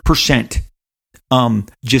 100%,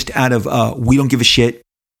 just out of, we don't give a shit.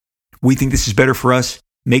 We think this is better for us.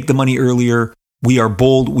 Make the money earlier. We are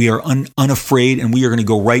bold, we are unafraid, and we are going to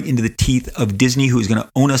go right into the teeth of Disney, who is going to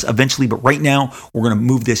own us eventually. But right now, we're going to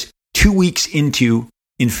move this 2 weeks into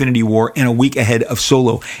Infinity War and a week ahead of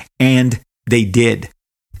Solo. And they did.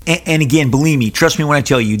 And again, believe me, trust me when I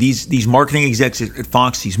tell you, these marketing execs at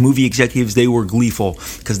Fox, these movie executives, they were gleeful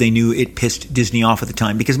because they knew it pissed Disney off at the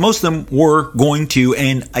time. Because most of them were going to,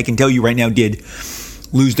 and I can tell you right now did,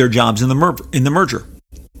 lose their jobs in the merger.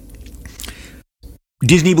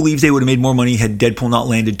 Disney believes they would have made more money had Deadpool not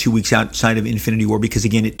landed 2 weeks outside of Infinity War because,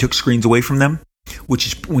 again, it took screens away from them, which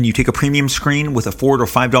is when you take a premium screen with a $4 or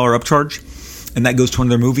 $5 upcharge, and that goes to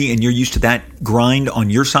another movie, and you're used to that grind on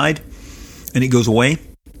your side, and it goes away,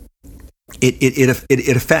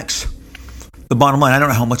 it affects the bottom line. I don't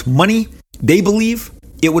know how much money they believe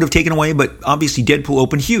it would have taken away, but obviously Deadpool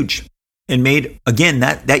opened huge and made, again,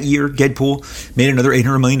 that year, Deadpool made another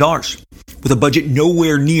 $800 million with a budget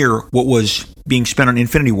nowhere near what was being spent on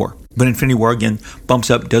Infinity War. But Infinity War, again, bumps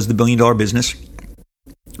up, does the $1 billion business.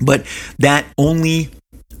 But that only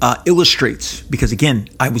illustrates, because again,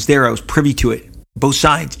 I was there, I was privy to it. Both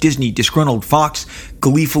sides, Disney, disgruntled, Fox,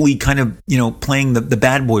 gleefully kind of, playing the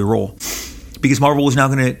bad boy role. Because Marvel was now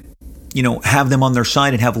going to, have them on their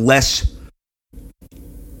side and have less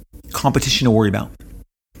competition to worry about.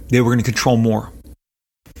 They were going to control more.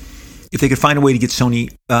 If they could find a way to get Sony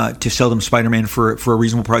to sell them Spider-Man for a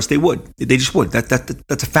reasonable price, they would. They just would.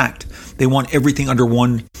 That's a fact. They want everything under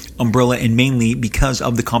one umbrella, and mainly because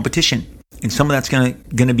of the competition. And some of that's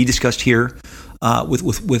going to be discussed here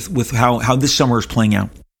with how this summer is playing out.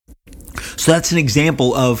 So that's an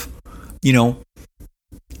example of,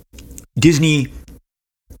 Disney,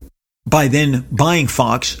 by then buying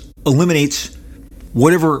Fox, eliminates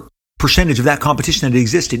whatever percentage of that competition that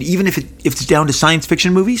existed, even if it's down to science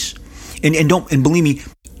fiction movies. And believe me,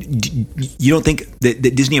 you don't think that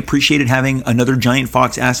Disney appreciated having another giant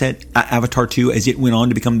Fox asset, Avatar 2, as it went on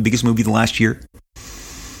to become the biggest movie of the last year?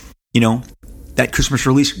 That Christmas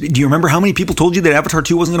release. Do you remember how many people told you that Avatar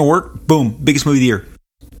 2 wasn't going to work? Boom, biggest movie of the year.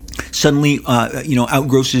 Suddenly,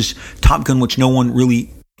 outgrosses Top Gun, which no one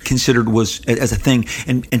really considered was as a thing,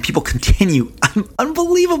 and people continue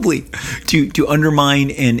unbelievably to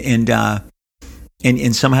undermine and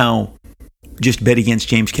somehow just bet against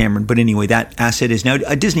James Cameron. But anyway, that asset is now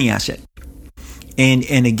a Disney asset.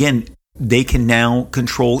 And again, they can now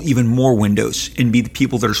control even more windows and be the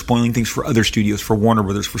people that are spoiling things for other studios, for Warner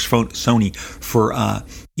Brothers, for Sony, for,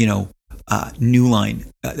 New Line,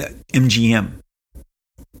 MGM,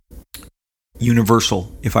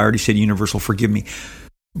 Universal. If I already said Universal, forgive me.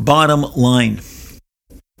 Bottom line,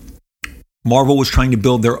 Marvel was trying to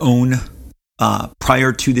build their own,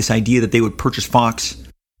 prior to this idea that they would purchase Fox,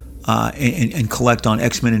 and collect on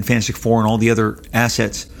X-Men and Fantastic Four and all the other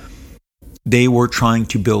assets. They were trying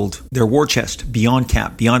to build their war chest beyond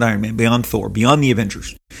Cap, beyond Iron Man, beyond Thor, beyond the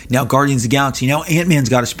Avengers. Now Guardians of the Galaxy, now Ant-Man's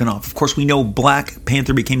got a spinoff. Of course, we know Black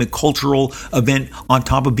Panther became a cultural event on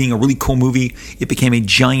top of being a really cool movie. It became a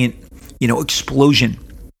giant, explosion.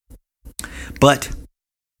 But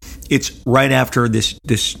it's right after this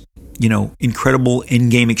incredible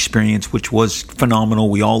in-game experience, which was phenomenal.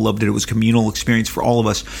 We all loved it. It was a communal experience for all of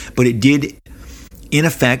us. But it did, in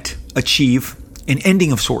effect, achieve an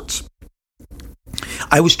ending of sorts.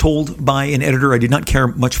 I was told by an editor I did not care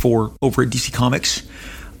much for over at DC Comics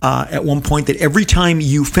at one point that every time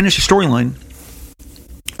you finish a storyline,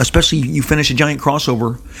 especially you finish a giant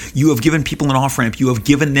crossover, you have given people an off-ramp. You have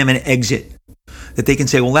given them an exit that they can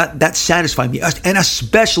say, well, that satisfied me. And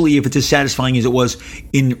especially if it's as satisfying as it was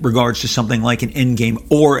in regards to something like an Endgame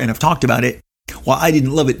or, and I've talked about it, while I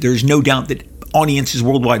didn't love it, there's no doubt that audiences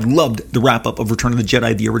worldwide loved the wrap-up of Return of the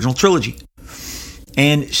Jedi, the original trilogy.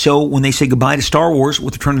 And so when they say goodbye to Star Wars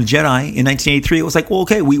with Return of the Jedi in 1983, it was like, well,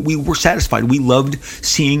 okay, we were satisfied. We loved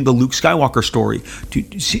seeing the Luke Skywalker story,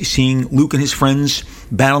 seeing Luke and his friends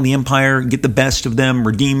battle the Empire, get the best of them,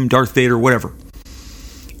 redeem Darth Vader, whatever.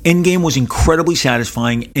 Endgame was incredibly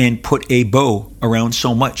satisfying and put a bow around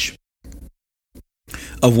so much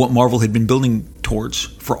of what Marvel had been building towards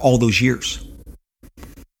for all those years.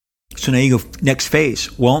 So now you go next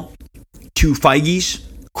phase. Well, to Feige's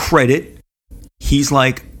credit, he's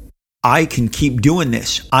like, I can keep doing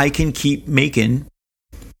this. I can keep making,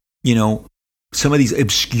 some of these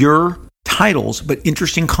obscure titles, but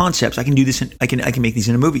interesting concepts. I can do this. I can make these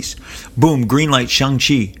into movies. Boom. Greenlight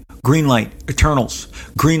Shang-Chi. Greenlight Eternals.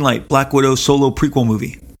 Greenlight Black Widow solo prequel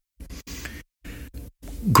movie.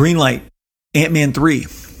 Greenlight Ant-Man 3.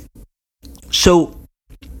 So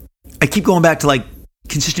I keep going back to like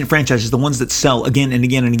consistent franchises, the ones that sell again and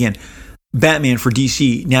again and again. Batman for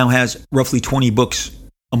DC now has roughly 20 books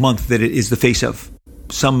a month that it is the face of.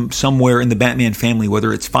 Somewhere in the Batman family,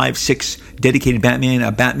 whether it's 5, 6 dedicated Batman,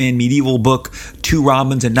 a Batman medieval book, 2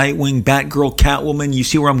 Robins, a Nightwing, Batgirl, Catwoman. You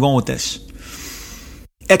see where I'm going with this.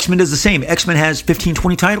 X-Men does the same. X-Men has 15,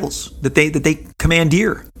 20 titles that they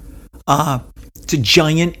commandeer. It's a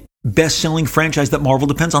giant best-selling franchise that Marvel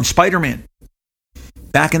depends on. Spider-Man,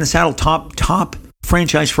 back in the saddle, top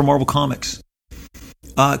franchise for Marvel Comics.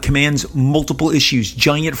 Commands multiple issues,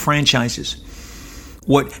 giant franchises.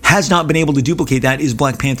 What has not been able to duplicate that is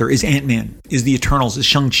Black Panther, is Ant-Man, is the Eternals, is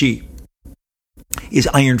Shang-Chi, is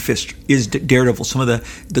Iron Fist, is Daredevil, some of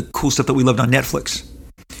the cool stuff that we loved on Netflix.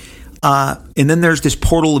 And then there's this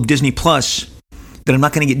portal of Disney Plus that I'm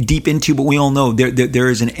not going to get deep into, but we all know there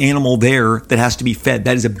is an animal there that has to be fed.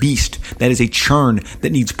 That is a beast. That is a churn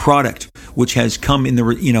that needs product, which has come in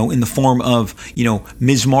the form of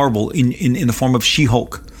Ms. Marvel, in the form of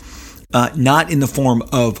She-Hulk, not in the form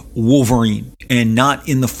of Wolverine, and not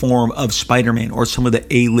in the form of Spider-Man or some of the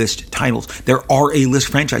A-list titles. There are A-list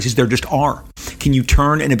franchises. There just are. Can you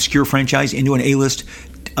turn an obscure franchise into an A-list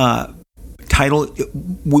title.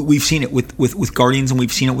 We've seen it with Guardians, and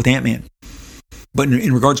we've seen it with Ant-Man. But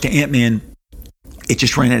in regards to Ant-Man, it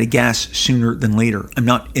just ran out of gas sooner than later. I'm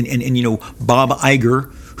not, and Bob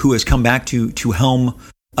Iger, who has come back to helm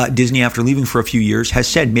Disney after leaving for a few years, has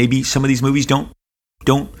said maybe some of these movies don't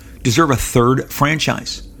deserve a third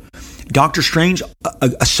franchise. Doctor Strange,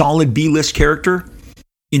 a solid B-list character,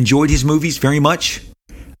 enjoyed his movies very much.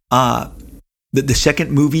 The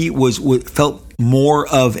second movie felt more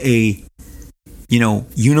of a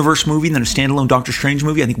universe movie than a standalone Doctor Strange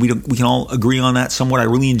movie. I think we can all agree on that somewhat. I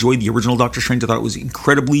really enjoyed the original Doctor Strange. I thought it was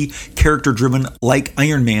incredibly character driven, like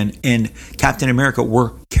Iron Man and Captain America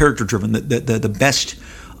were character driven. The best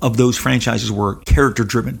of those franchises were character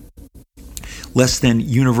driven, less than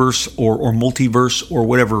universe or multiverse or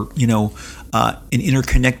whatever, an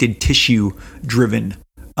interconnected tissue driven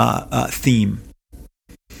theme.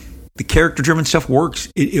 The character-driven stuff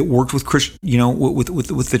works. It worked with Chris, with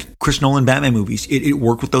the Chris Nolan Batman movies. It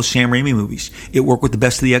worked with those Sam Raimi movies. It worked with the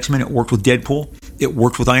best of the X-Men. It worked with Deadpool. It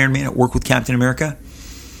worked with Iron Man. It worked with Captain America.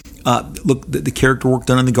 Look, the character work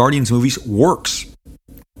done in the Guardians movies works.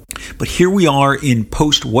 But here we are in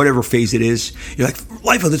post whatever phase it is. You're like,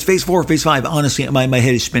 life of this phase 4, phase 5. Honestly, my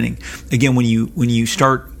head is spinning. Again, when you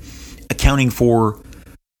start accounting for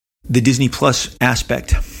the Disney Plus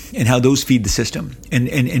aspect and how those feed the system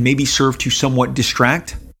and maybe serve to somewhat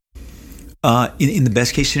distract in the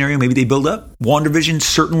best case scenario, maybe they build up. WandaVision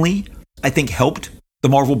certainly, I think, helped the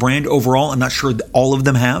Marvel brand overall. I'm not sure that all of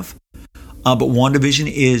them have, but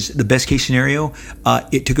WandaVision is the best case scenario.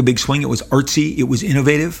 It took a big swing. It was artsy. It was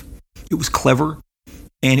innovative. It was clever.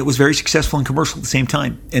 And it was very successful and commercial at the same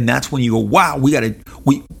time. And that's when you go, wow,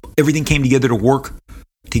 everything came together to work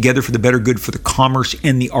together for the better good for the commerce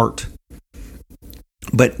and the art.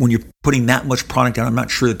 But when you're putting that much product out, I'm not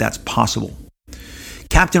sure that that's possible.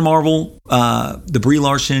 Captain Marvel, the Brie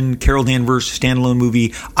Larson, Carol Danvers standalone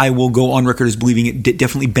movie, I will go on record as believing it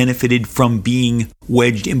definitely benefited from being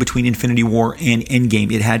wedged in between Infinity War and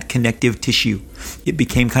Endgame. It had connective tissue. It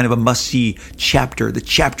became kind of a must-see chapter. The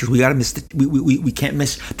chapters, we can't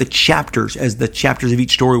miss the chapters as the chapters of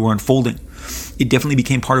each story were unfolding. It definitely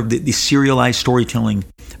became part of the serialized storytelling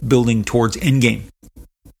building towards Endgame.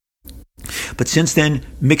 But since then,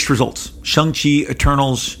 mixed results. Shang-Chi,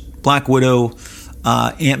 Eternals, Black Widow,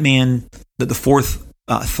 Ant-Man, the fourth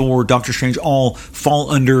Thor, Doctor Strange, all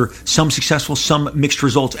fall under some successful, some mixed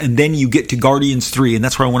results. And then you get to Guardians 3, and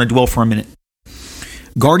that's where I want to dwell for a minute.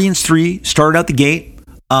 Guardians 3 started out the gate.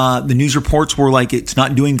 The news reports were like it's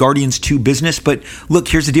not doing Guardians 2 business. But look,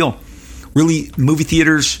 here's the deal. Really, movie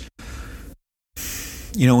theaters,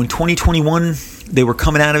 in 2021, they were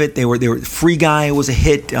coming out of it. They were Free Guy was a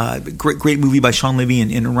hit. Great movie by Sean Levy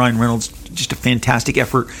and Ryan Reynolds. Just a fantastic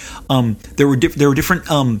effort. There were different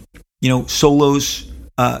solos,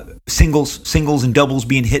 singles and doubles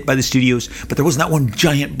being hit by the studios, but there wasn't that one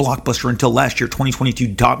giant blockbuster until last year.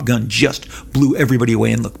 2022 Top Gun just blew everybody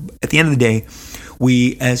away. And look, at the end of the day,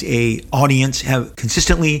 we as a audience have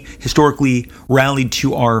consistently, historically rallied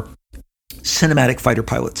to our cinematic fighter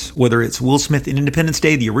pilots, whether it's Will Smith in Independence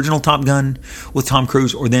Day, the original Top Gun with Tom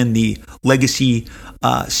Cruise, or then the legacy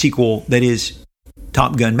sequel that is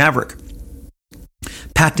Top Gun Maverick.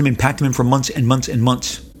 Packed him in for months and months and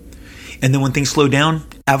months. And then when things slowed down,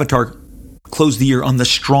 Avatar closed the year on the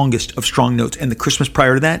strongest of strong notes. And the Christmas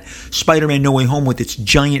prior to that, Spider-Man No Way Home with its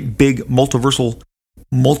giant, big, multiversal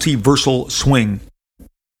swing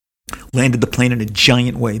landed the plane in a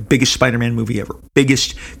giant way. Biggest Spider-Man movie ever.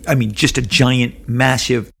 Just a giant,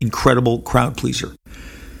 massive, incredible crowd pleaser.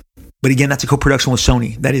 But again, that's a co-production with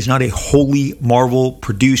Sony. That is not a wholly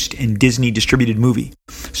Marvel-produced and Disney-distributed movie.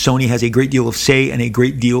 Sony has a great deal of say and a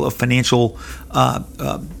great deal of financial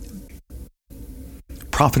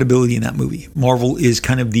profitability in that movie. Marvel is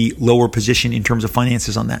kind of the lower position in terms of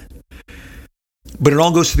finances on that. But it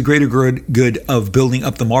all goes to the greater good of building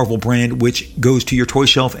up the Marvel brand, which goes to your toy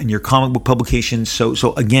shelf and your comic book publications.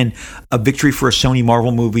 So again, a victory for a Sony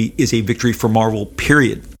Marvel movie is a victory for Marvel,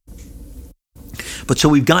 period. But so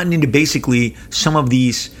we've gotten into basically some of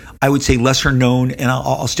these, I would say, lesser known, and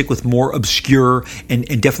I'll stick with more obscure and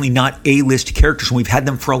definitely not A-list characters. And we've had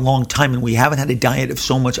them for a long time, and we haven't had a diet of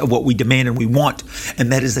so much of what we demand and we want,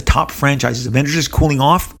 and that is the top franchises. Avengers is cooling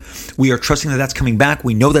off. We are trusting that that's coming back.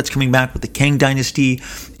 We know that's coming back with the Kang Dynasty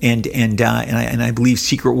and I believe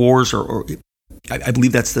Secret Wars, or I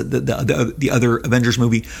believe that's the other Avengers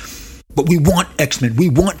movie. But we want X-Men. We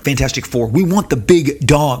want Fantastic Four. We want the big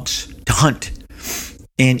dogs to hunt.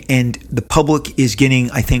 And the public is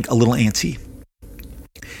getting, I think, a little antsy.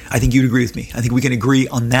 I think you'd agree with me. I think we can agree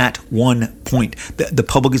on that one point. The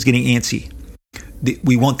public is getting antsy.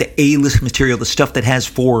 we want the A-list material, the stuff that has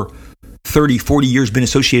for 30, 40 years been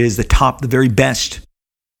associated as the top, the very best.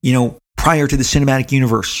 Prior to the cinematic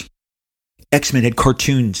universe, X-Men had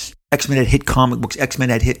cartoons. X-Men had hit comic books. X-Men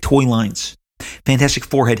had hit toy lines. Fantastic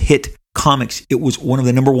Four had hit comics. It was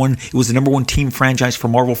the number one team franchise for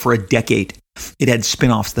Marvel for a decade. It had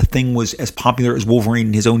spin-offs. The Thing was as popular as Wolverine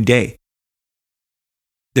in his own day.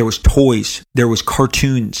 There was toys. There was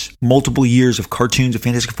cartoons. Multiple years of cartoons of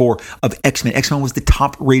Fantastic Four, of X-Men. X-Men was the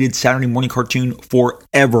top-rated Saturday morning cartoon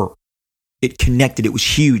forever. It connected. It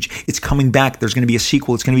was huge. It's coming back. There's going to be a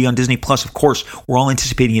sequel. It's going to be on Disney Plus. Of course, we're all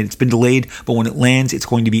anticipating it. It's been delayed, but when it lands, it's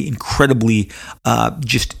going to be incredibly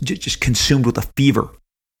just consumed with a fever.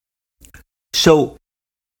 So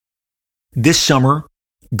this summer,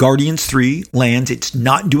 Guardians 3 lands. It's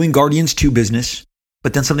not doing Guardians 2 business,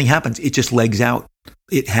 but then something happens. It just legs out.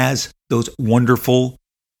 It has those wonderful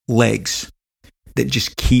legs that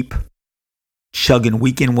just keep chugging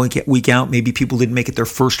week in, week out. Maybe people didn't make it their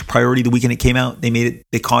first priority the weekend it came out. They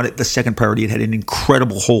caught it the second priority. It had an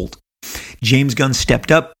incredible hold. James Gunn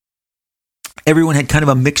stepped up. Everyone had kind of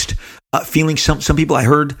a mixed feeling. Some people I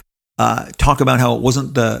heard talk about how it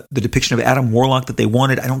wasn't the depiction of Adam Warlock that they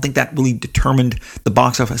wanted. I don't think that really determined the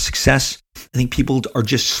box office success. I think people are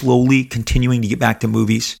just slowly continuing to get back to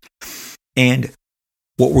movies. And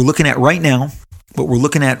what we're looking at right now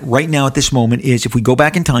at this moment is, if we go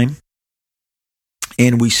back in time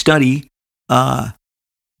and we study the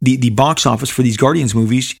box office for these Guardians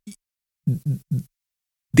movies,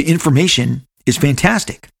 the information is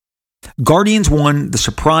fantastic. Guardians 1, the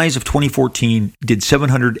surprise of 2014, did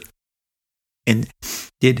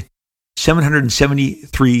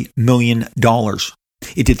 $773 million.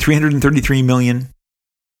 It did $333 million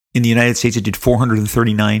in the United States. It did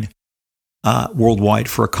 $439 worldwide,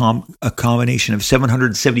 for a combination of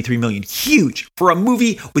 $773 million. Huge for a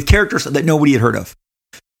movie with characters that nobody had heard of.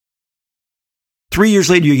 3 years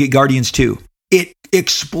later, you get Guardians 2. It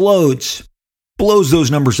explodes, blows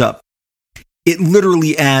those numbers up. It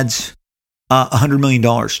literally adds $100 million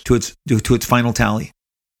to its final tally.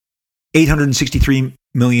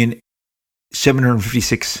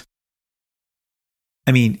 $863,756,000.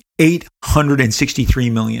 I mean,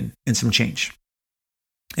 $863 million and some change,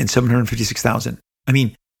 and 756,000. I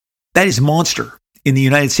mean, that is monster. In the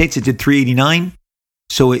United States, it did 389,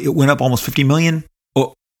 so it went up almost 50 million.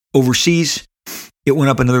 Overseas, it went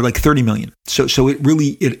up another like 30 million. So it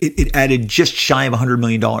really it added just shy of $100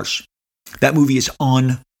 million. That movie is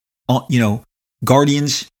on.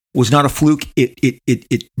 Guardians was not a fluke.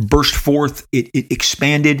 It burst forth. It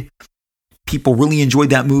expanded. People really enjoyed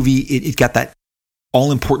that movie. It got that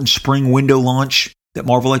all important spring window launch that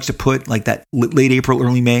Marvel likes to put, like that late April,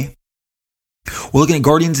 early May. We're looking at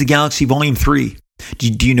Guardians of the Galaxy Volume 3.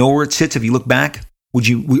 Do you know where it sits? If you look back,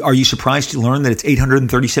 are you surprised to learn that it's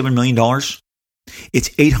 $837 million? It's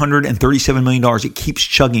 $837 million. It keeps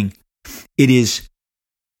chugging. It is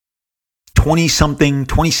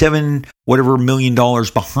 27 whatever million dollars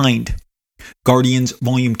behind Guardians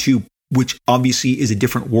Volume 2, which obviously is a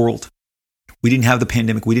different world. We didn't have the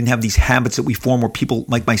pandemic. We didn't have these habits that we form where people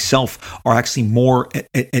like myself are actually more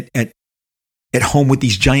at home with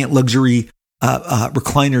these giant luxury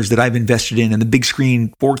recliners that I've invested in, and the big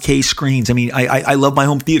screen 4K screens. I mean, I love my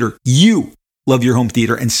home theater. You love your home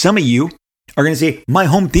theater. And some of you are going to say, my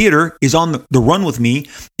home theater is on the run with me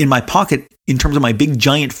in my pocket in terms of my big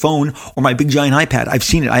giant phone or my big giant iPad. I've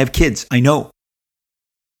seen it. I have kids. I know.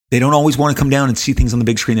 They don't always want to come down and see things on the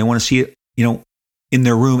big screen. They want to see it, in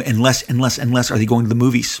their room, and less are they going to the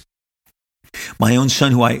movies. My own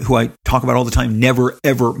son, who I talk about all the time, never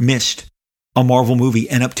ever missed a Marvel movie,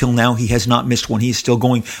 and up till now he has not missed one. He is still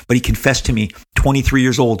going, but he confessed to me, 23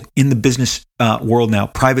 years old, in the business world now,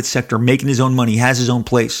 private sector, making his own money, has his own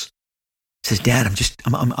place. He says, Dad,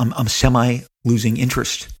 I'm semi losing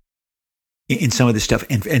interest in some of this stuff,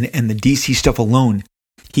 and the DC stuff alone,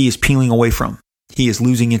 he is peeling away from. He is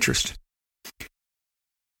losing interest.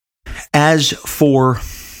 As for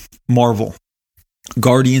Marvel,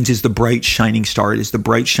 Guardians is the bright shining star. It is the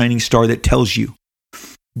bright shining star that tells you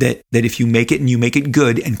that if you make it and you make it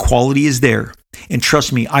good and quality is there, and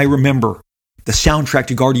trust me, I remember the soundtrack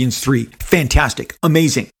to Guardians 3, fantastic,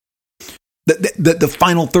 amazing. The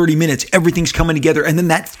final 30 minutes, everything's coming together, and then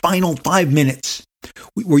that final 5 minutes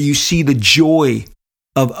where you see the joy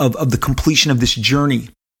of the completion of this journey.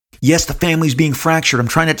 Yes, the family's being fractured. I'm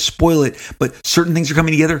trying not to spoil it, but certain things are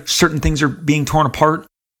coming together. Certain things are being torn apart.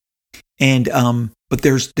 And but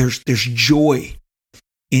there's joy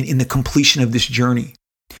in the completion of this journey.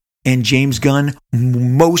 And James Gunn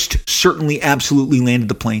most certainly absolutely landed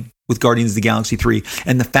the plane with Guardians of the Galaxy 3.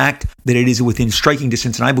 And the fact that it is within striking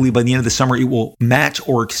distance, and I believe by the end of the summer, it will match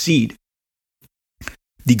or exceed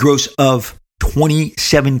the gross of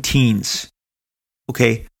 2017's.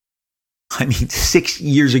 Okay. I mean, 6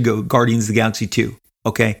 years ago, Guardians of the Galaxy 2.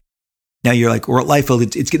 Okay. Now you're like, we're at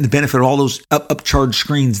Liefeld. It's getting the benefit of all those upcharged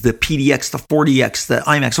screens, the PDX, the 40X, the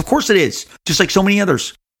IMAX. Of course it is, just like so many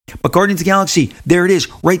others. But Guardians of the Galaxy, there it is,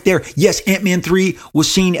 right there. Yes, Ant-Man 3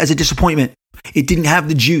 was seen as a disappointment. It didn't have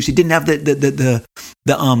the juice. It didn't have the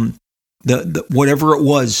whatever it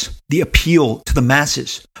was, the appeal to the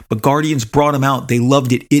masses. But Guardians brought them out. They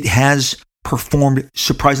loved it. It has performed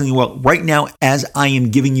surprisingly well. Right now, as I am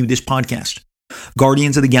giving you this podcast,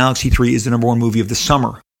 Guardians of the Galaxy 3 is the number one movie of the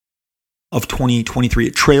summer of 2023.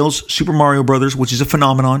 It trails Super Mario Brothers, which is a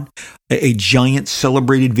phenomenon, a giant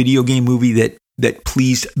celebrated video game movie that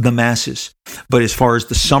pleased the masses. But as far as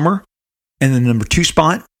the summer and the number 2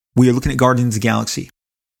 spot, we are looking at Guardians of the Galaxy.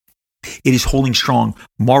 It is holding strong.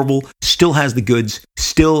 Marvel still has the goods,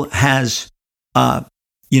 still has,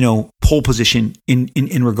 pole position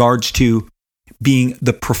in regards to being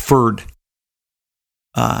the preferred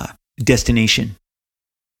destination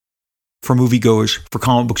for moviegoers, for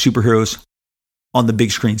comic book superheroes on the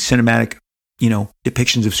big screen, cinematic,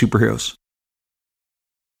 depictions of superheroes.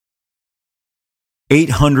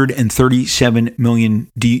 837 million.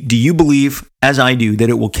 Do you believe, as I do, that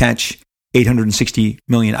it will catch 860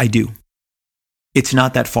 million? I do. It's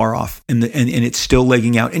not that far off, and it's still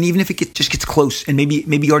legging out. And even if it just gets close, and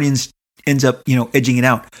maybe Guardians ends up edging it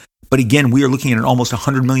out. But again, we are looking at an almost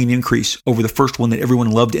 100 million increase over the first one that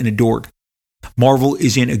everyone loved and adored. Marvel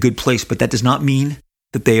is in a good place, but that does not mean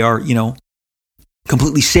that they are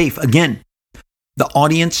completely safe. Again, the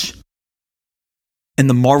audience and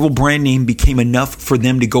the Marvel brand name became enough for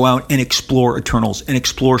them to go out and explore Eternals, and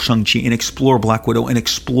explore Shang-Chi, and explore Black Widow, and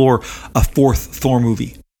explore a 4th Thor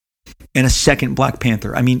movie, and a 2nd Black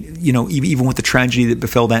Panther. I mean, even with the tragedy that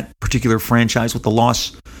befell that particular franchise with the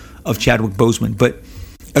loss of Chadwick Boseman. But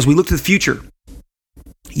as we look to the future,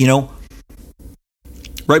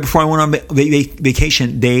 right before I went on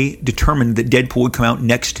vacation, they determined that Deadpool would come out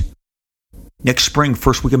next spring,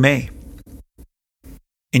 first week of May.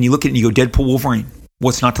 And you look at it and you go, Deadpool, Wolverine.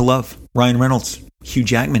 What's not to love? Ryan Reynolds, Hugh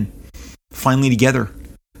Jackman, finally together.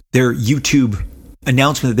 Their YouTube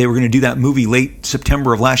announcement that they were going to do that movie late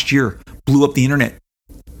September of last year blew up the internet.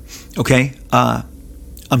 Okay?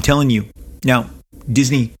 I'm telling you. Now,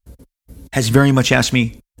 Disney has very much asked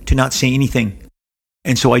me to not say anything,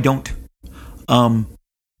 and so I don't.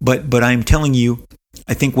 But I'm telling you,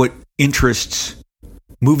 I think what interests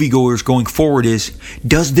moviegoers going forward is,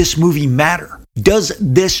 does this movie matter? Does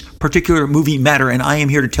this particular movie matter? And I am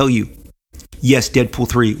here to tell you, yes, Deadpool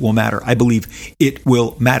 3 will matter. I believe it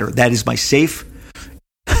will matter. That is my safe.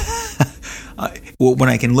 When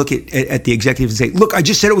I can look at the executives and say, look, I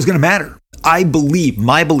just said it was going to matter. I believe,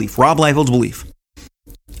 my belief, Rob Liefeld's belief,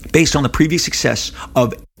 based on the previous success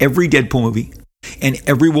of every Deadpool movie and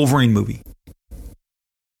every Wolverine movie,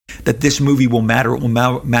 that this movie will matter. It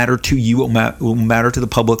will matter to you. It will matter to the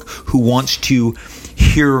public who wants to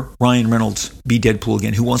hear Ryan Reynolds be Deadpool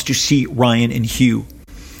again, who wants to see Ryan and Hugh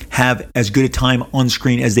have as good a time on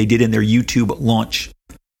screen as they did in their YouTube launch.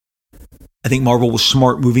 I think Marvel was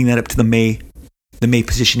smart moving that up to the May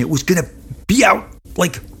position. It was going to be out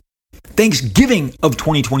like Thanksgiving of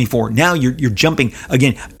 2024. Now you're jumping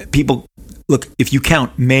again. People, look, if you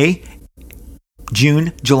count May,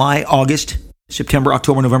 June, July, August, September,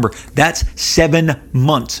 October, November, that's 7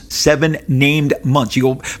 months, 7 named months. You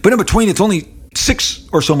go, but in between, it's only 6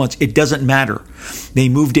 or so months. It doesn't matter. They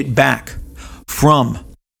moved it back from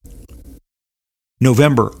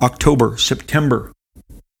November, October, September,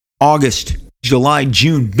 August, July,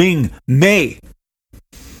 June, bing, May.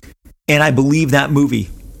 And I believe that movie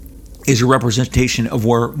is a representation of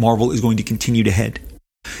where Marvel is going to continue to head.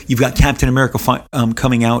 You've got Captain America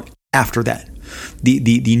coming out after that.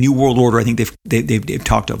 The New World Order, I think they've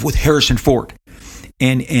talked of, with Harrison Ford.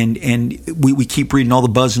 And we keep reading all the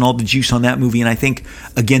buzz and all the juice on that movie. And I think,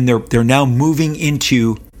 again, they're now moving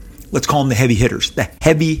into, let's call them the heavy hitters. The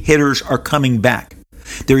heavy hitters are coming back.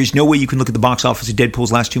 There is no way you can look at the box office of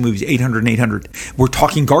Deadpool's last 2 movies, 800 and 800. We're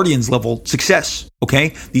talking Guardians level success, okay?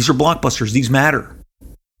 These are blockbusters. These matter.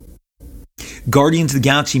 Guardians of the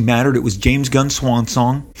Galaxy mattered. It was James Gunn's swan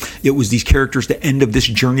song. It was these characters, the end of this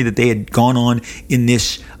journey that they had gone on in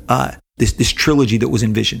this trilogy that was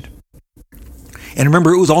envisioned. And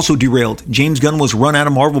remember, it was also derailed. James Gunn was run out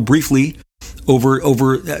of Marvel briefly over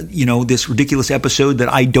this ridiculous episode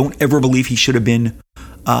that I don't ever believe he should have been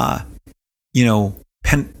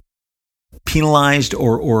penalized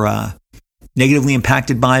or negatively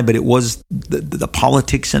impacted by, but it was the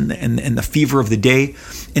politics and the fever of the day,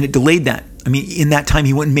 and it delayed that. I mean, in that time,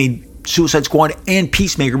 he went and made Suicide Squad and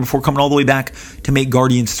Peacemaker before coming all the way back to make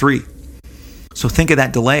Guardians 3. So think of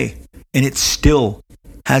that delay, and it still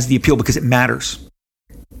has the appeal because it matters.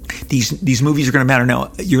 These movies are going to matter.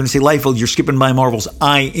 Now, you're going to say, Liefeld, you're skipping by Marvels.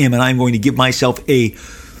 I am, and I'm going to give myself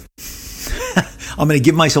I'm going to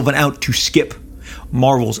give myself an out to skip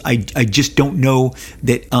Marvels. I just don't know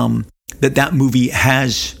that that movie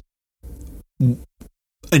has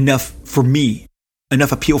enough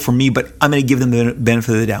appeal for me, but I'm going to give them the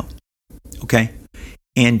benefit of the doubt. Okay?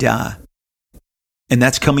 And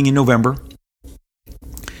that's coming in November.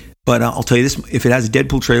 But I'll tell you this, if it has a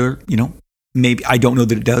Deadpool trailer, maybe, I don't know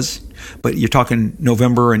that it does, but you're talking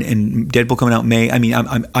November and Deadpool coming out in May. I mean,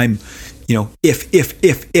 I'm if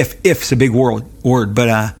it's a big word,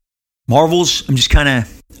 but Marvels, I'm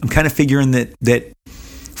kind of figuring that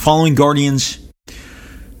following Guardians,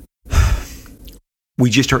 we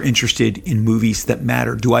just are interested in movies that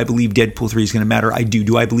matter. Do I believe Deadpool 3 is going to matter? I do.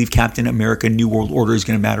 Do I believe Captain America New World Order is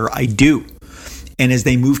going to matter? I do. And as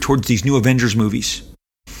they move towards these new Avengers movies,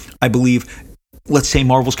 I believe, let's say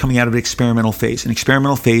Marvel's coming out of an experimental phase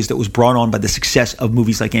that was brought on by the success of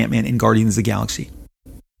movies like Ant-Man and Guardians of the Galaxy,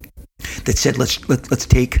 that said, let's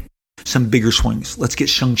take some bigger swings. Let's get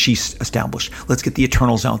Shang-Chi established. Let's get the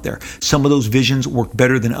Eternals out there. Some of those visions work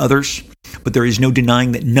better than others, but there is no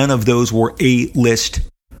denying that none of those were A-list,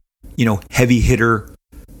 heavy hitter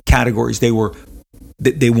categories. They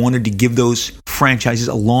wanted to give those franchises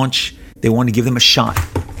a launch. They wanted to give them a shot.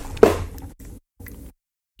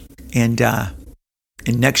 And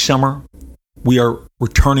next summer, we are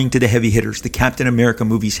returning to the heavy hitters. The Captain America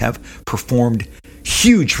movies have performed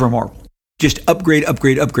huge for Marvel. Just upgrade.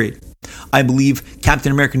 I believe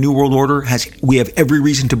Captain America New World Order we have every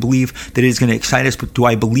reason to believe that it is going to excite us, but do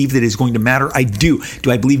I believe that it is going to matter? I do. Do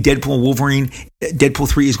I believe Deadpool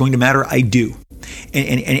 3 is going to matter? I do.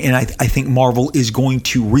 And I think Marvel is going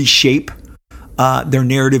to reshape their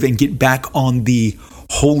narrative and get back on the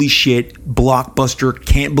holy shit, blockbuster,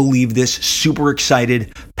 can't believe this, super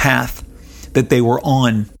excited path that they were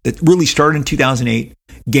on, that really started in 2008,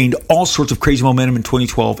 gained all sorts of crazy momentum in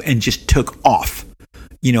 2012, and just took off,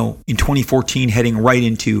 in 2014, heading right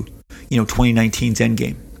into, 2019's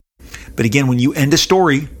Endgame. But again, when you end a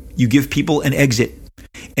story, you give people an exit.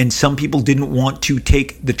 And some people didn't want to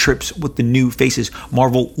take the trips with the new faces.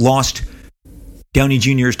 Marvel lost Downey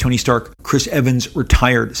Jr. as Tony Stark. Chris Evans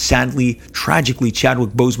retired. Sadly, tragically, Chadwick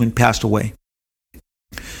Boseman passed away.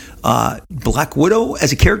 Black Widow,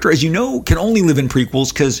 as a character, as you know, can only live in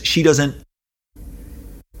prequels because she's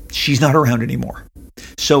not around anymore.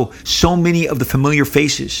 So many of the familiar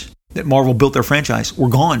faces that Marvel built their franchise were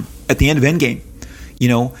gone at the end of Endgame.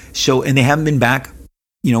 And they haven't been back.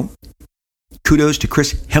 Kudos to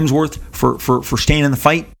Chris Hemsworth for staying in the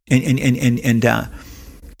fight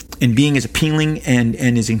and being as appealing and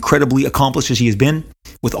as incredibly accomplished as he has been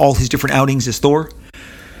with all his different outings as Thor.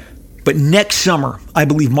 But next summer, I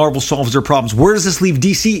believe Marvel solves their problems. Where does this leave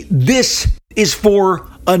DC? This is for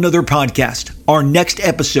another podcast. Our next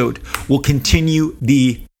episode will continue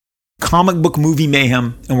the Comic Book Movie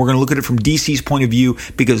Mayhem, and we're going to look at it from DC's point of view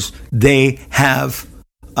because they have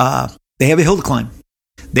a hill to climb.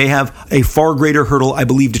 They have a far greater hurdle, I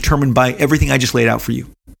believe, determined by everything I just laid out for you.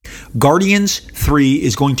 Guardians 3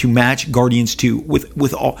 is going to match Guardians 2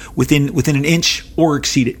 within an inch or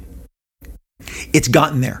exceed it. It's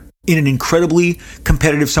gotten there in an incredibly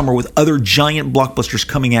competitive summer with other giant blockbusters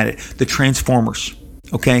coming at it. The Transformers,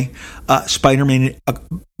 okay? Spider-Man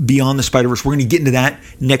Beyond the Spider-Verse. We're going to get into that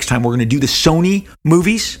next time. We're going to do the Sony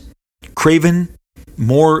movies. Craven,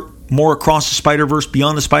 more Across the Spider-Verse,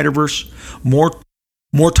 Beyond the Spider-Verse, more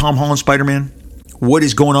Tom Holland Spider-Man. What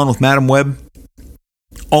is going on with Madam Web?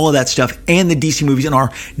 All of that stuff and the DC movies in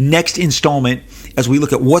our next installment as we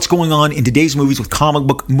look at what's going on in today's movies with Comic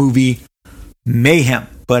Book Movie Mayhem.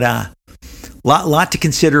 But lot to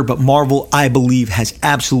consider, but Marvel, I believe, has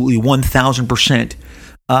absolutely 1,000%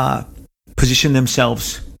 positioned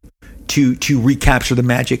themselves to recapture the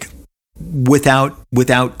magic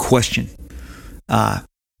without question.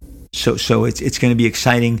 So it's going to be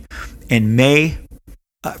exciting. And May,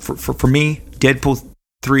 for me, Deadpool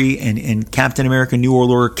 3 and Captain America New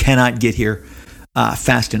World Order cannot get here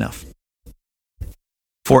fast enough.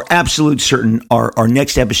 For absolute certain, our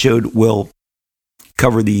next episode will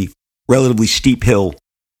cover the relatively steep hill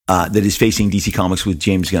that is facing DC Comics with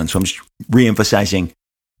James Gunn. So I'm just reemphasizing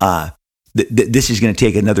this is going to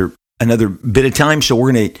take another bit of time. So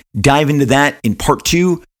we're going to dive into that in part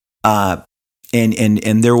 2,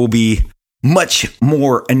 and there will be much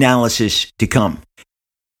more analysis to come.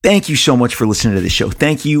 thank you so much for listening to this show.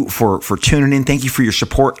 Thank you for tuning in. Thank you for your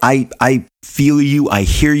support. I feel you. I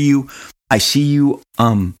hear you. I see you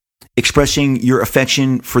expressing your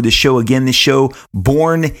affection for this show. Again, this show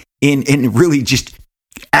born in really just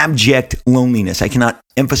abject loneliness. I cannot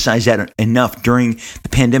emphasize that enough during the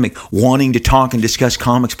pandemic, wanting to talk and discuss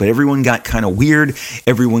comics, but everyone got kind of weird.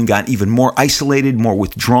 Everyone got even more isolated, more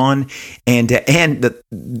withdrawn, and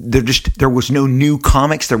there was no new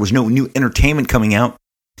comics. There was no new entertainment coming out.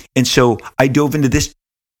 And so I dove into this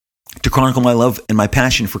to chronicle my love and my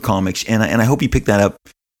passion for comics. And I hope you pick that up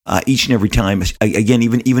each and every time. Again,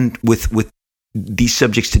 even with these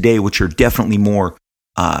subjects today, which are definitely more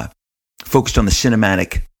focused on the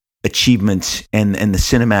cinematic achievements and the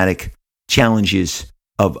cinematic challenges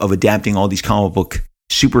of adapting all these comic book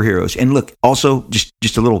superheroes. And look, also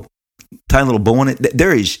just a little tiny little bow on it.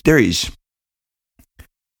 There is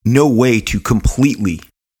no way to completely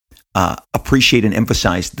appreciate and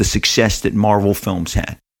emphasize the success that Marvel films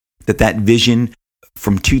had. That vision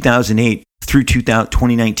from 2008 through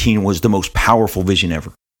 2019 was the most powerful vision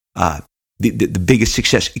ever. The biggest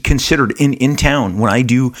success considered in town when I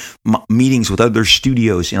do meetings with other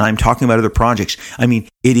studios and I'm talking about other projects. I mean,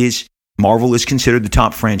 Marvel is considered the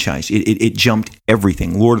top franchise. It jumped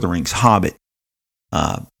everything. Lord of the Rings, Hobbit,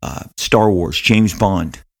 Star Wars, James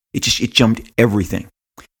Bond. It jumped everything.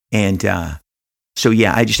 And so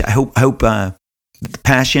yeah, I hope the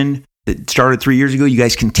passion that started 3 years ago, you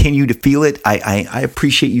guys continue to feel it. I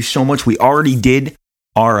appreciate you so much. We already did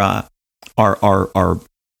our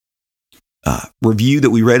review that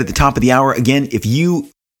we read at the top of the hour. Again, if you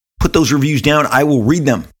put those reviews down, I will read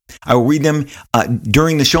them. I will read them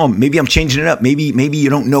during the show. Maybe I'm changing it up. Maybe you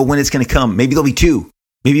don't know when it's going to come. Maybe there'll be 2.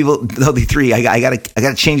 Maybe there'll be 3. I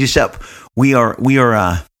gotta change this up. We are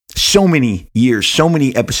so many years, so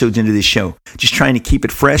many episodes into this show, just trying to keep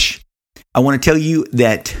it fresh. I want to tell you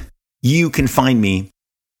that you can find me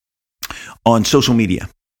on social media.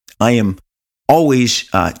 I am always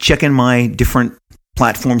checking my different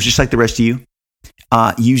platforms, just like the rest of you,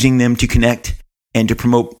 using them to connect and to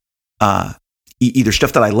promote either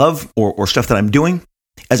stuff that I love or stuff that I'm doing.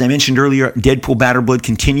 As I mentioned earlier, Deadpool Batter Blood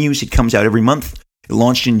continues. It comes out every month. It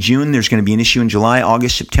launched in June. There's going to be an issue in July,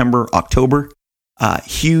 August, September, October.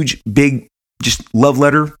 Huge, big, just love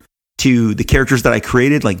letter to the characters that I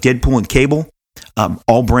created, like Deadpool and Cable.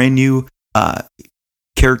 All brand new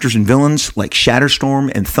characters and villains like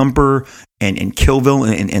Shatterstorm and Thumper and Killville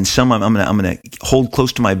and some I'm gonna hold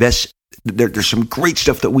close to my vest. There's some great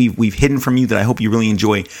stuff that we've hidden from you that I hope you really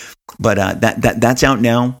enjoy. But that's out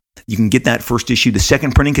now. You can get that first issue. The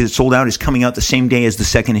second printing, because it's sold out, is coming out the same day as the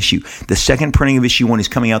second issue. The second printing of issue 1 is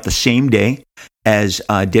coming out the same day as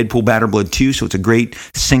Deadpool Batter Blood 2. So it's a great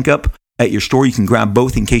sync up at your store. You can grab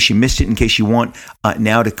both in case you missed it, in case you want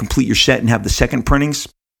now to complete your set and have the second printings,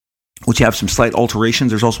 which have some slight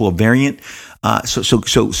alterations. There's also a variant.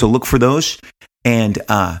 So look for those. And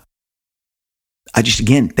I just,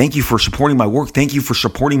 again, thank you for supporting my work. Thank you for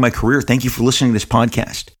supporting my career. Thank you for listening to this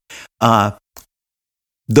podcast.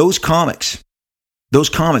 Those comics,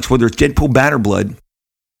 whether it's Deadpool Batter Blood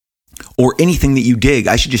or anything that you dig,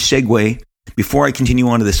 I should just segue before I continue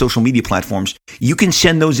on to the social media platforms. You can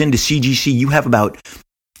send those into CGC. You have about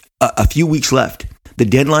a few weeks left. The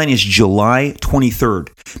deadline is July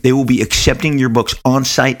 23rd. They will be accepting your books on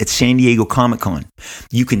site at San Diego Comic-Con.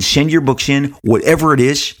 You can send your books in, whatever it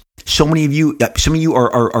is. Some of you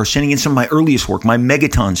are sending in some of my earliest work, my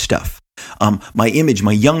Megaton stuff, my Image,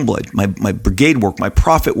 my Youngblood, my Brigade work, my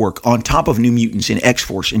Prophet work, on top of New Mutants and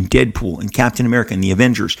X-Force and Deadpool and Captain America and the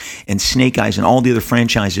Avengers and Snake Eyes and all the other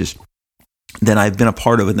franchises that I've been a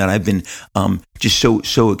part of and that I've been just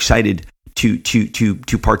so excited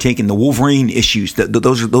to partake in. The Wolverine issues,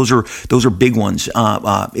 those are big ones.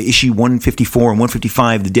 Issue 154 and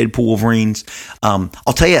 155, the Deadpool Wolverines. I'll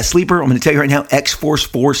tell you a sleeper. I'm going to tell you right now. X-Force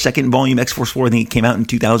 4, second volume. X-Force 4, I think it came out in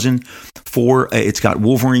 2004. It's got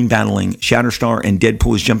Wolverine battling Shatterstar and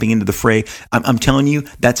Deadpool is jumping into the fray. I'm telling you,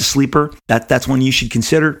 that's a sleeper. That's one you should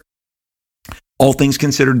consider. All things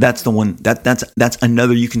considered, that's the one. That's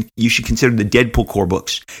another you should consider. The Deadpool core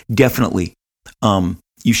books, definitely.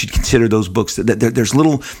 You should consider those books.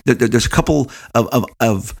 There's a couple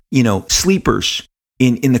of sleepers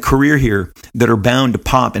in the career here that are bound to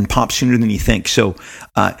pop and pop sooner than you think. So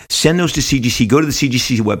send those to CGC. Go to the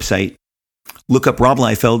CGC website. Look up Rob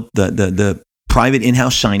Liefeld, the private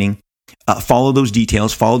in-house signing. follow those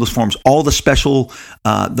details, follow those forms. All the special,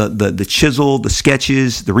 the chisel, the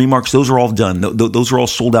sketches, the remarks, those are all done. Those are all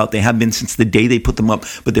sold out. They have been since the day they put them up,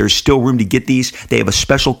 but there's still room to get these. They have a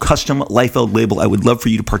special custom Liefeld label. I would love for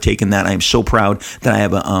you to partake in that. I am so proud that I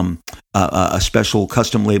have a special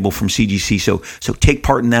custom label from CGC. So take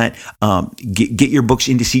part in that. Get your books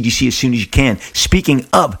into CGC as soon as you can. Speaking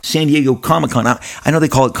of San Diego Comic-Con, I know they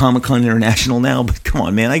call it Comic-Con International now, but come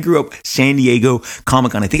on, man. I grew up San Diego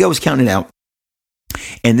Comic-Con. I think I was counting it out.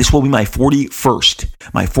 And this will be my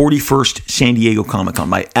 41st San Diego Comic-Con,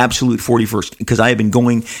 my absolute 41st, because I have been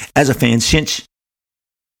going as a fan since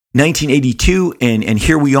 1982, and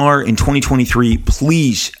here we are in 2023.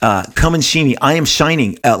 Please come and see me. I am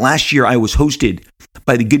signing. Last year, I was hosted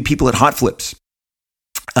by the good people at Hot Flips.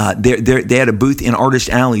 They had a booth in Artist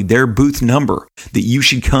Alley. Their booth number that you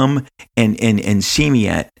should come and see me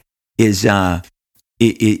at is where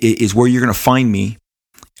you're going to find me.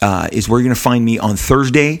 Is where you're going to find me on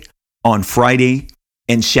Thursday, on Friday,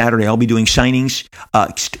 and Saturday. I'll be doing signings.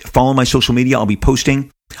 Follow my social media. I'll be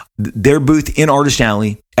posting. Their booth in Artist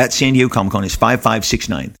Alley at San Diego Comic-Con is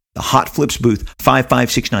 5569. The Hot Flips booth,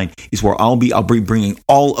 5569, is where I'll be. I'll be bringing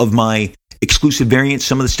all of my exclusive variants,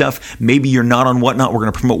 some of the stuff. Maybe you're not on Whatnot. We're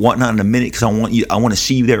going to promote Whatnot in a minute because I want to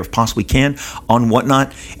see you there if possibly can on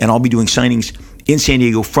Whatnot. And I'll be doing signings in San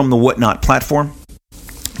Diego from the Whatnot platform.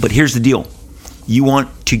 But here's the deal. You want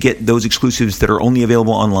to get those exclusives that are only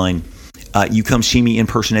available online. You come see me in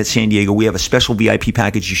person at San Diego. We have a special VIP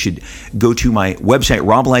package. You should go to my website,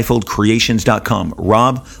 robliefeldcreations.com,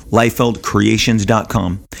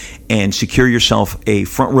 robliefeldcreations.com, and secure yourself a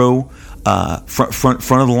front row, front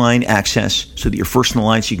of the line access so that you're first in the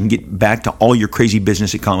line so you can get back to all your crazy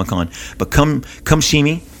business at Comic-Con. But come see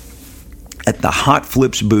me at the Hot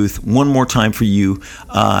Flips booth one more time for you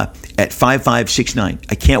at 5569.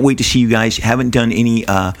 I can't wait to see you guys. Haven't done any,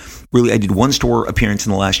 really, I did one store appearance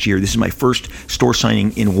in the last year. This is my first store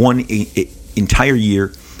signing in one entire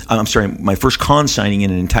year. I'm sorry, my first con signing in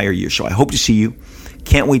an entire year. So I hope to see you.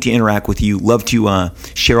 Can't wait to interact with you. Love to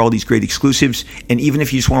share all these great exclusives. And even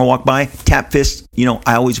if you just want to walk by, tap fist,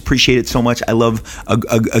 I always appreciate it so much. I love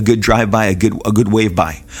a good drive by, a good wave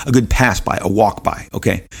by, a good pass by, a walk by.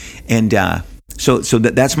 Okay. And so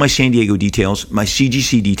that's my San Diego details, my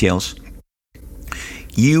CGC details.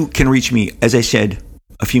 You can reach me, as I said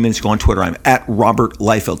a few minutes ago on Twitter. I'm at Robert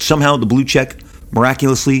Liefeld. Somehow the blue check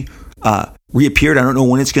miraculously reappeared. I don't know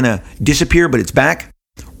when it's going to disappear, but it's back.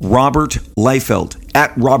 Robert Liefeld,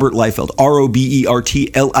 at Robert Liefeld,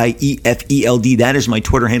 RobertLiefeld. That is my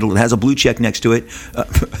Twitter handle. It has a blue check next to it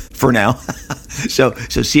for now. So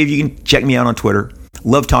see if you can check me out on Twitter.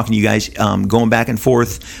 Love talking to you guys, going back and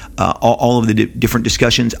forth, all of the different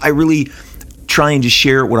discussions. I really try and just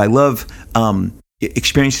share what I love,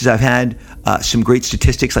 experiences I've had, some great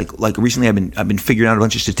statistics. Like recently, I've been figuring out a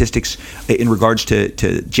bunch of statistics in regards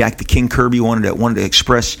to Jack the King Kirby. Wanted to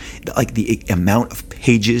express like the amount of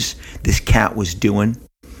pages this cat was doing.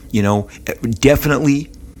 Definitely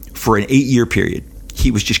for an 8-year period, he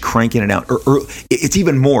was just cranking it out. It's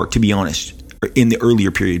even more, to be honest, in the earlier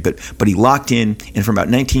period. But he locked in, and from about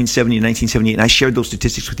 1970 to 1978, and I shared those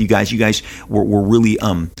statistics with you guys. You guys were really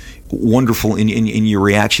wonderful in your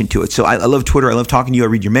reaction to it. So I love Twitter. I love talking to you. I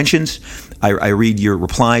read your mentions. I read your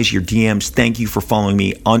replies, your DMs. Thank you for following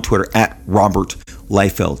me on Twitter at Robert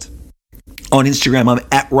Liefeld. On Instagram, I'm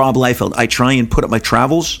at Rob Liefeld. I try and put up my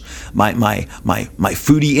travels, my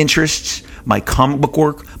foodie interests, my comic book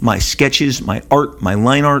work, my sketches, my art, my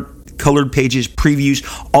line art, colored pages, previews.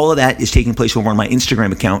 All of that is taking place over on my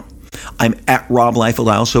Instagram account. I'm at Rob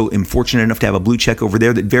Liefeld. I also am fortunate enough to have a blue check over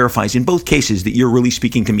there that verifies in both cases that you're really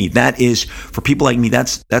speaking to me. That is, for people like me,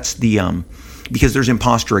 that's the because there's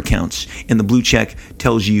imposter accounts, and the blue check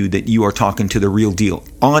tells you that you are talking to the real deal.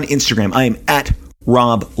 On Instagram, I am at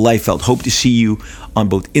Rob Liefeld. Hope to see you on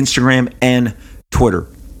both Instagram and Twitter.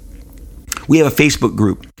 We have a Facebook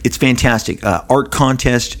group. It's fantastic. Art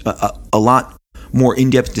contest, a lot more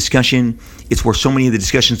in-depth discussion. It's where so many of the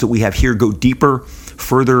discussions that we have here go deeper,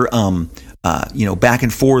 further, back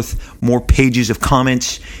and forth, more pages of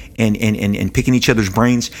comments and picking each other's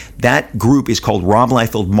brains. That group is called Rob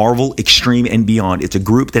Liefeld Marvel Extreme and Beyond. It's a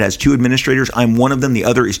group that has 2 administrators. I'm one of them. The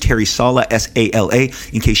other is Terry Sala, S-A-L-A.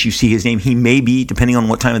 In case you see his name, he may be, depending on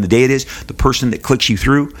what time of the day it is, the person that clicks you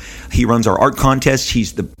through. He runs our art contests.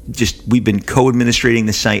 We've been co-administrating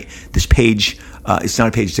this site, this page. It's not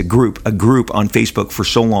a page, it's a group on Facebook for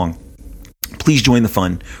so long. Please join the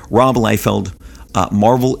fun. Rob Liefeld,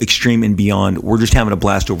 Marvel Extreme and Beyond. We're just having a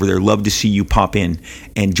blast over there. Love to see you pop in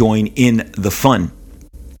and join in the fun.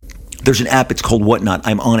 There's an app. It's called Whatnot.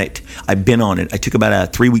 I'm on it. I've been on it. I took about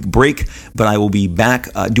a 3-week break, but I will be back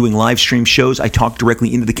doing live stream shows. I talk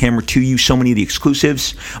directly into the camera to you. So many of the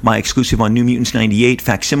exclusives. My exclusive on New Mutants 98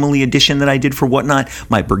 facsimile edition that I did for Whatnot.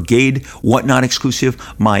 My Brigade Whatnot exclusive.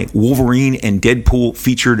 My Wolverine and Deadpool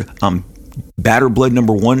featured Batter Blood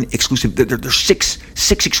 #1 exclusive. There's six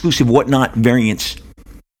exclusive Whatnot variants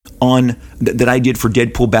on that I did for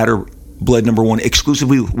Deadpool Batter Blood #1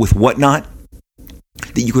 exclusively with Whatnot,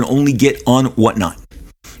 that you can only get on Whatnot.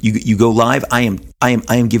 You go live. I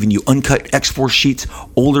am giving you uncut X-Force sheets,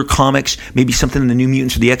 older comics, maybe something in the New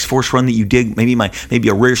Mutants or the X-Force run that you dig. Maybe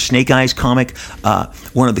a rare Snake Eyes comic,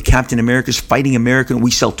 one of the Captain America's, Fighting American.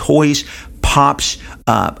 We sell toys, pops,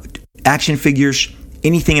 action figures,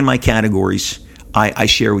 anything in my categories. I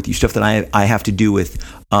share with you stuff that I have to do with.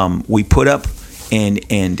 We put up.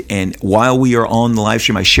 And while we are on the live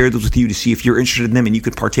stream, I share those with you to see if you're interested in them and you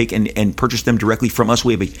could partake and purchase them directly from us.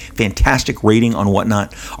 We have a fantastic rating on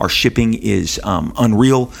Whatnot. Our shipping is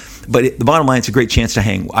unreal. But the bottom line, it's a great chance to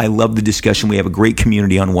hang. I love the discussion. We have a great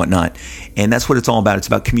community on Whatnot. And that's what it's all about. It's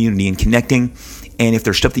about community and connecting. And if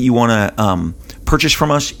there's stuff that you want to purchase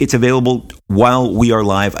from us, it's available while we are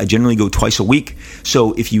live. I generally go twice a week.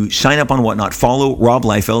 So if you sign up on Whatnot, follow Rob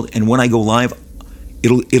Liefeld. And when I go live,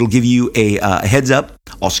 It'll give you a heads up.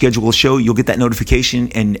 I'll schedule a show. You'll get that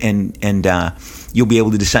notification, and you'll be able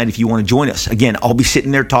to decide if you want to join us. Again, I'll be sitting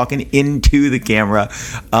there talking into the camera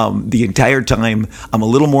the entire time. I'm a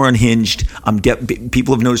little more unhinged.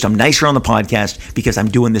 People have noticed I'm nicer on the podcast because I'm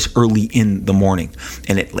doing this early in the morning,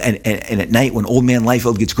 and at night when Old Man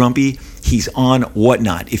Liefeld gets grumpy, he's on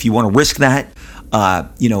Whatnot. If you want to risk that,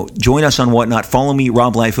 join us on Whatnot. Follow me,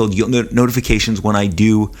 Rob Liefeld. You get notifications when I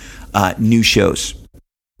do new shows.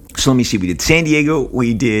 So let me see. We did San Diego.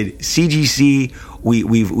 We did CGC.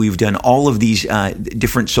 We've done all of these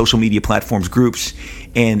different social media platforms, groups,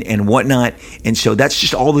 and whatnot. And so that's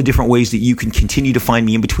just all the different ways that you can continue to find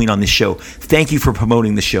me in between on this show. Thank you for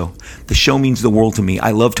promoting the show. The show means the world to me.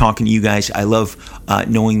 I love talking to you guys. I love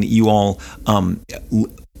knowing that you all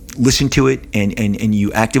listen to it and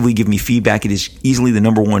you actively give me feedback. It is easily the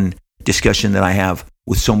number one discussion that I have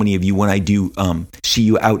with so many of you when I do see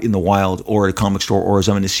you out in the wild or at a comic store, or as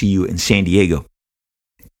I'm going to see you in San Diego.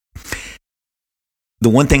 The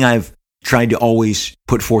one thing I've tried to always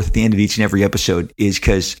put forth at the end of each and every episode is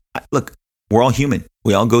because, look, we're all human.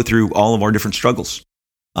 We all go through all of our different struggles.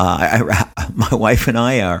 My wife and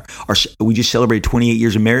I we just celebrated 28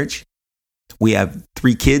 years of marriage. We have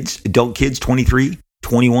 3 kids, adult kids, 23,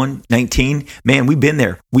 21, 19. Man, we've been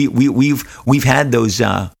there. We've had those.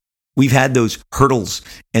 We've had those hurdles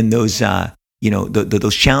and those,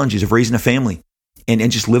 those challenges of raising a family and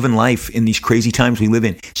just living life in these crazy times we live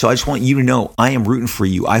in. So I just want you to know I am rooting for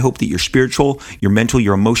you. I hope that your spiritual, your mental,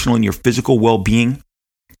 your emotional, and your physical well-being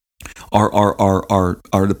are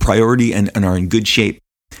the priority and are in good shape.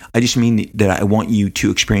 I just mean that I want you to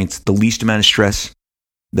experience the least amount of stress,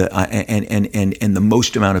 and the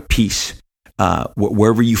most amount of peace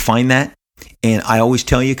wherever you find that. And I always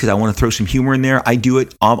tell you, because I want to throw some humor in there, I do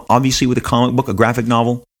it obviously with a comic book, a graphic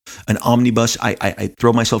novel, an omnibus. I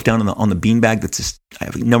throw myself down on the beanbag. I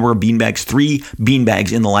have a number of beanbags, 3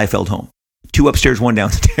 beanbags in the Liefeld home, 2 upstairs, 1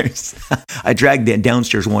 downstairs. I drag the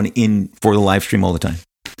downstairs one in for the live stream all the time.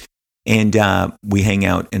 And we hang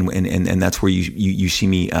out, and that's where you see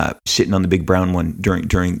me sitting on the big brown one during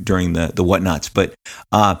the whatnots. But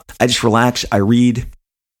I just relax. I read.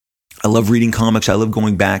 I love reading comics. I love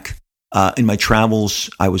going back. In my travels,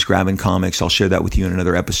 I was grabbing comics. I'll share that with you in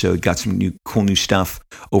another episode. Got some cool new stuff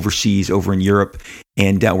overseas, over in Europe,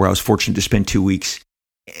 and where I was fortunate to spend 2 weeks.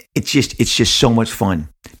 It's just so much fun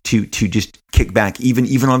to just kick back,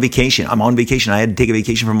 even on vacation. I'm on vacation. I had to take a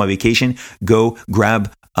vacation from my vacation, go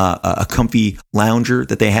grab a comfy lounger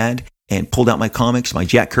that they had, and pulled out my comics, my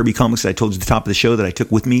Jack Kirby comics that I told you at the top of the show that I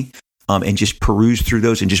took with me. And just peruse through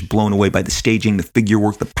those and just blown away by the staging, the figure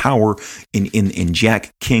work, the power in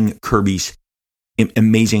Jack King Kirby's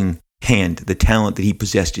amazing hand. The talent that he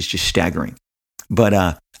possessed is just staggering. But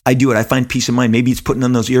I do it. I find peace of mind. Maybe it's putting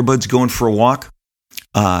on those earbuds, going for a walk.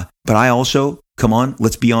 But I also, come on,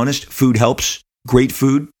 let's be honest, food helps. Great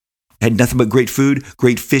food. I had nothing but great food,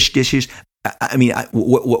 great fish dishes. I mean,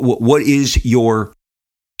 what is your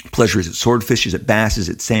pleasure? Is it swordfish? Is it bass? Is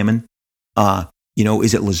it salmon?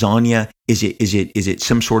 Is it lasagna? Is it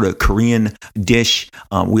some sort of Korean dish?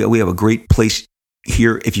 We have a great place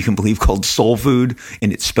here, if you can believe, called Soul Food,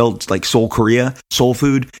 and it's spelled like Seoul, Korea. Soul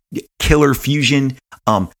Food, killer fusion,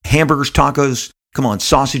 hamburgers, tacos. Come on,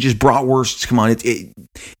 sausages, bratwursts. Come on,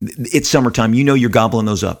 it's summertime. You know you're gobbling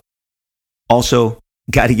those up. Also,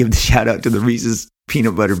 got to give the shout out to the Reese's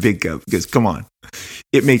peanut butter big cup, because come on,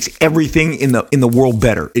 it makes everything in the world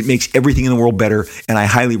better. It makes everything in the world better, and I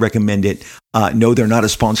highly recommend it. No, they're not a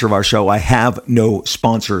sponsor of our show. I have no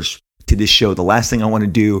sponsors to this show. The last thing I want to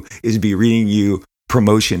do is be reading you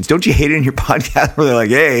promotions. Don't you hate it in your podcast where they're like,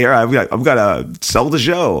 hey, here, I've got to sell the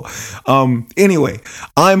show. Anyway,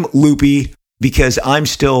 I'm loopy because I'm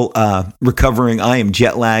still recovering. I am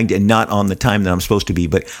jet lagged and not on the time that I'm supposed to be.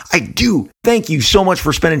 But I do thank you so much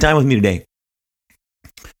for spending time with me today.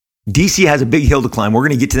 DC has a big hill to climb. We're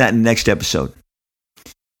going to get to that in the next episode.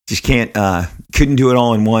 Just couldn't do it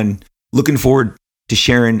all in one. Looking forward to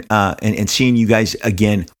sharing and seeing you guys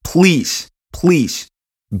again. Please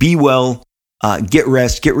be well. Get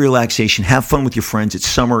rest, get relaxation, have fun with your friends. It's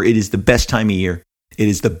summer. It is the best time of year. It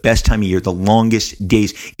is the best time of year, the longest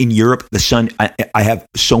days. In Europe, the sun, I have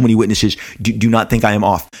so many witnesses, do not think I am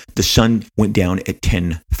off. The sun went down at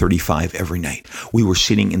 10:35 every night. We were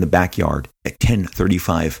sitting in the backyard at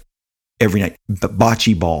 10:35 every night.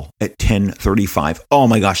 Bocce ball at 10:35. Oh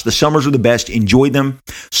my gosh, the summers are the best. Enjoy them.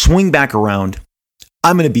 Swing back around.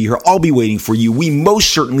 I'm going to be here. I'll be waiting for you. We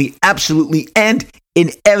most certainly, absolutely, and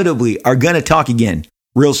inevitably are going to talk again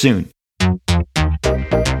real soon.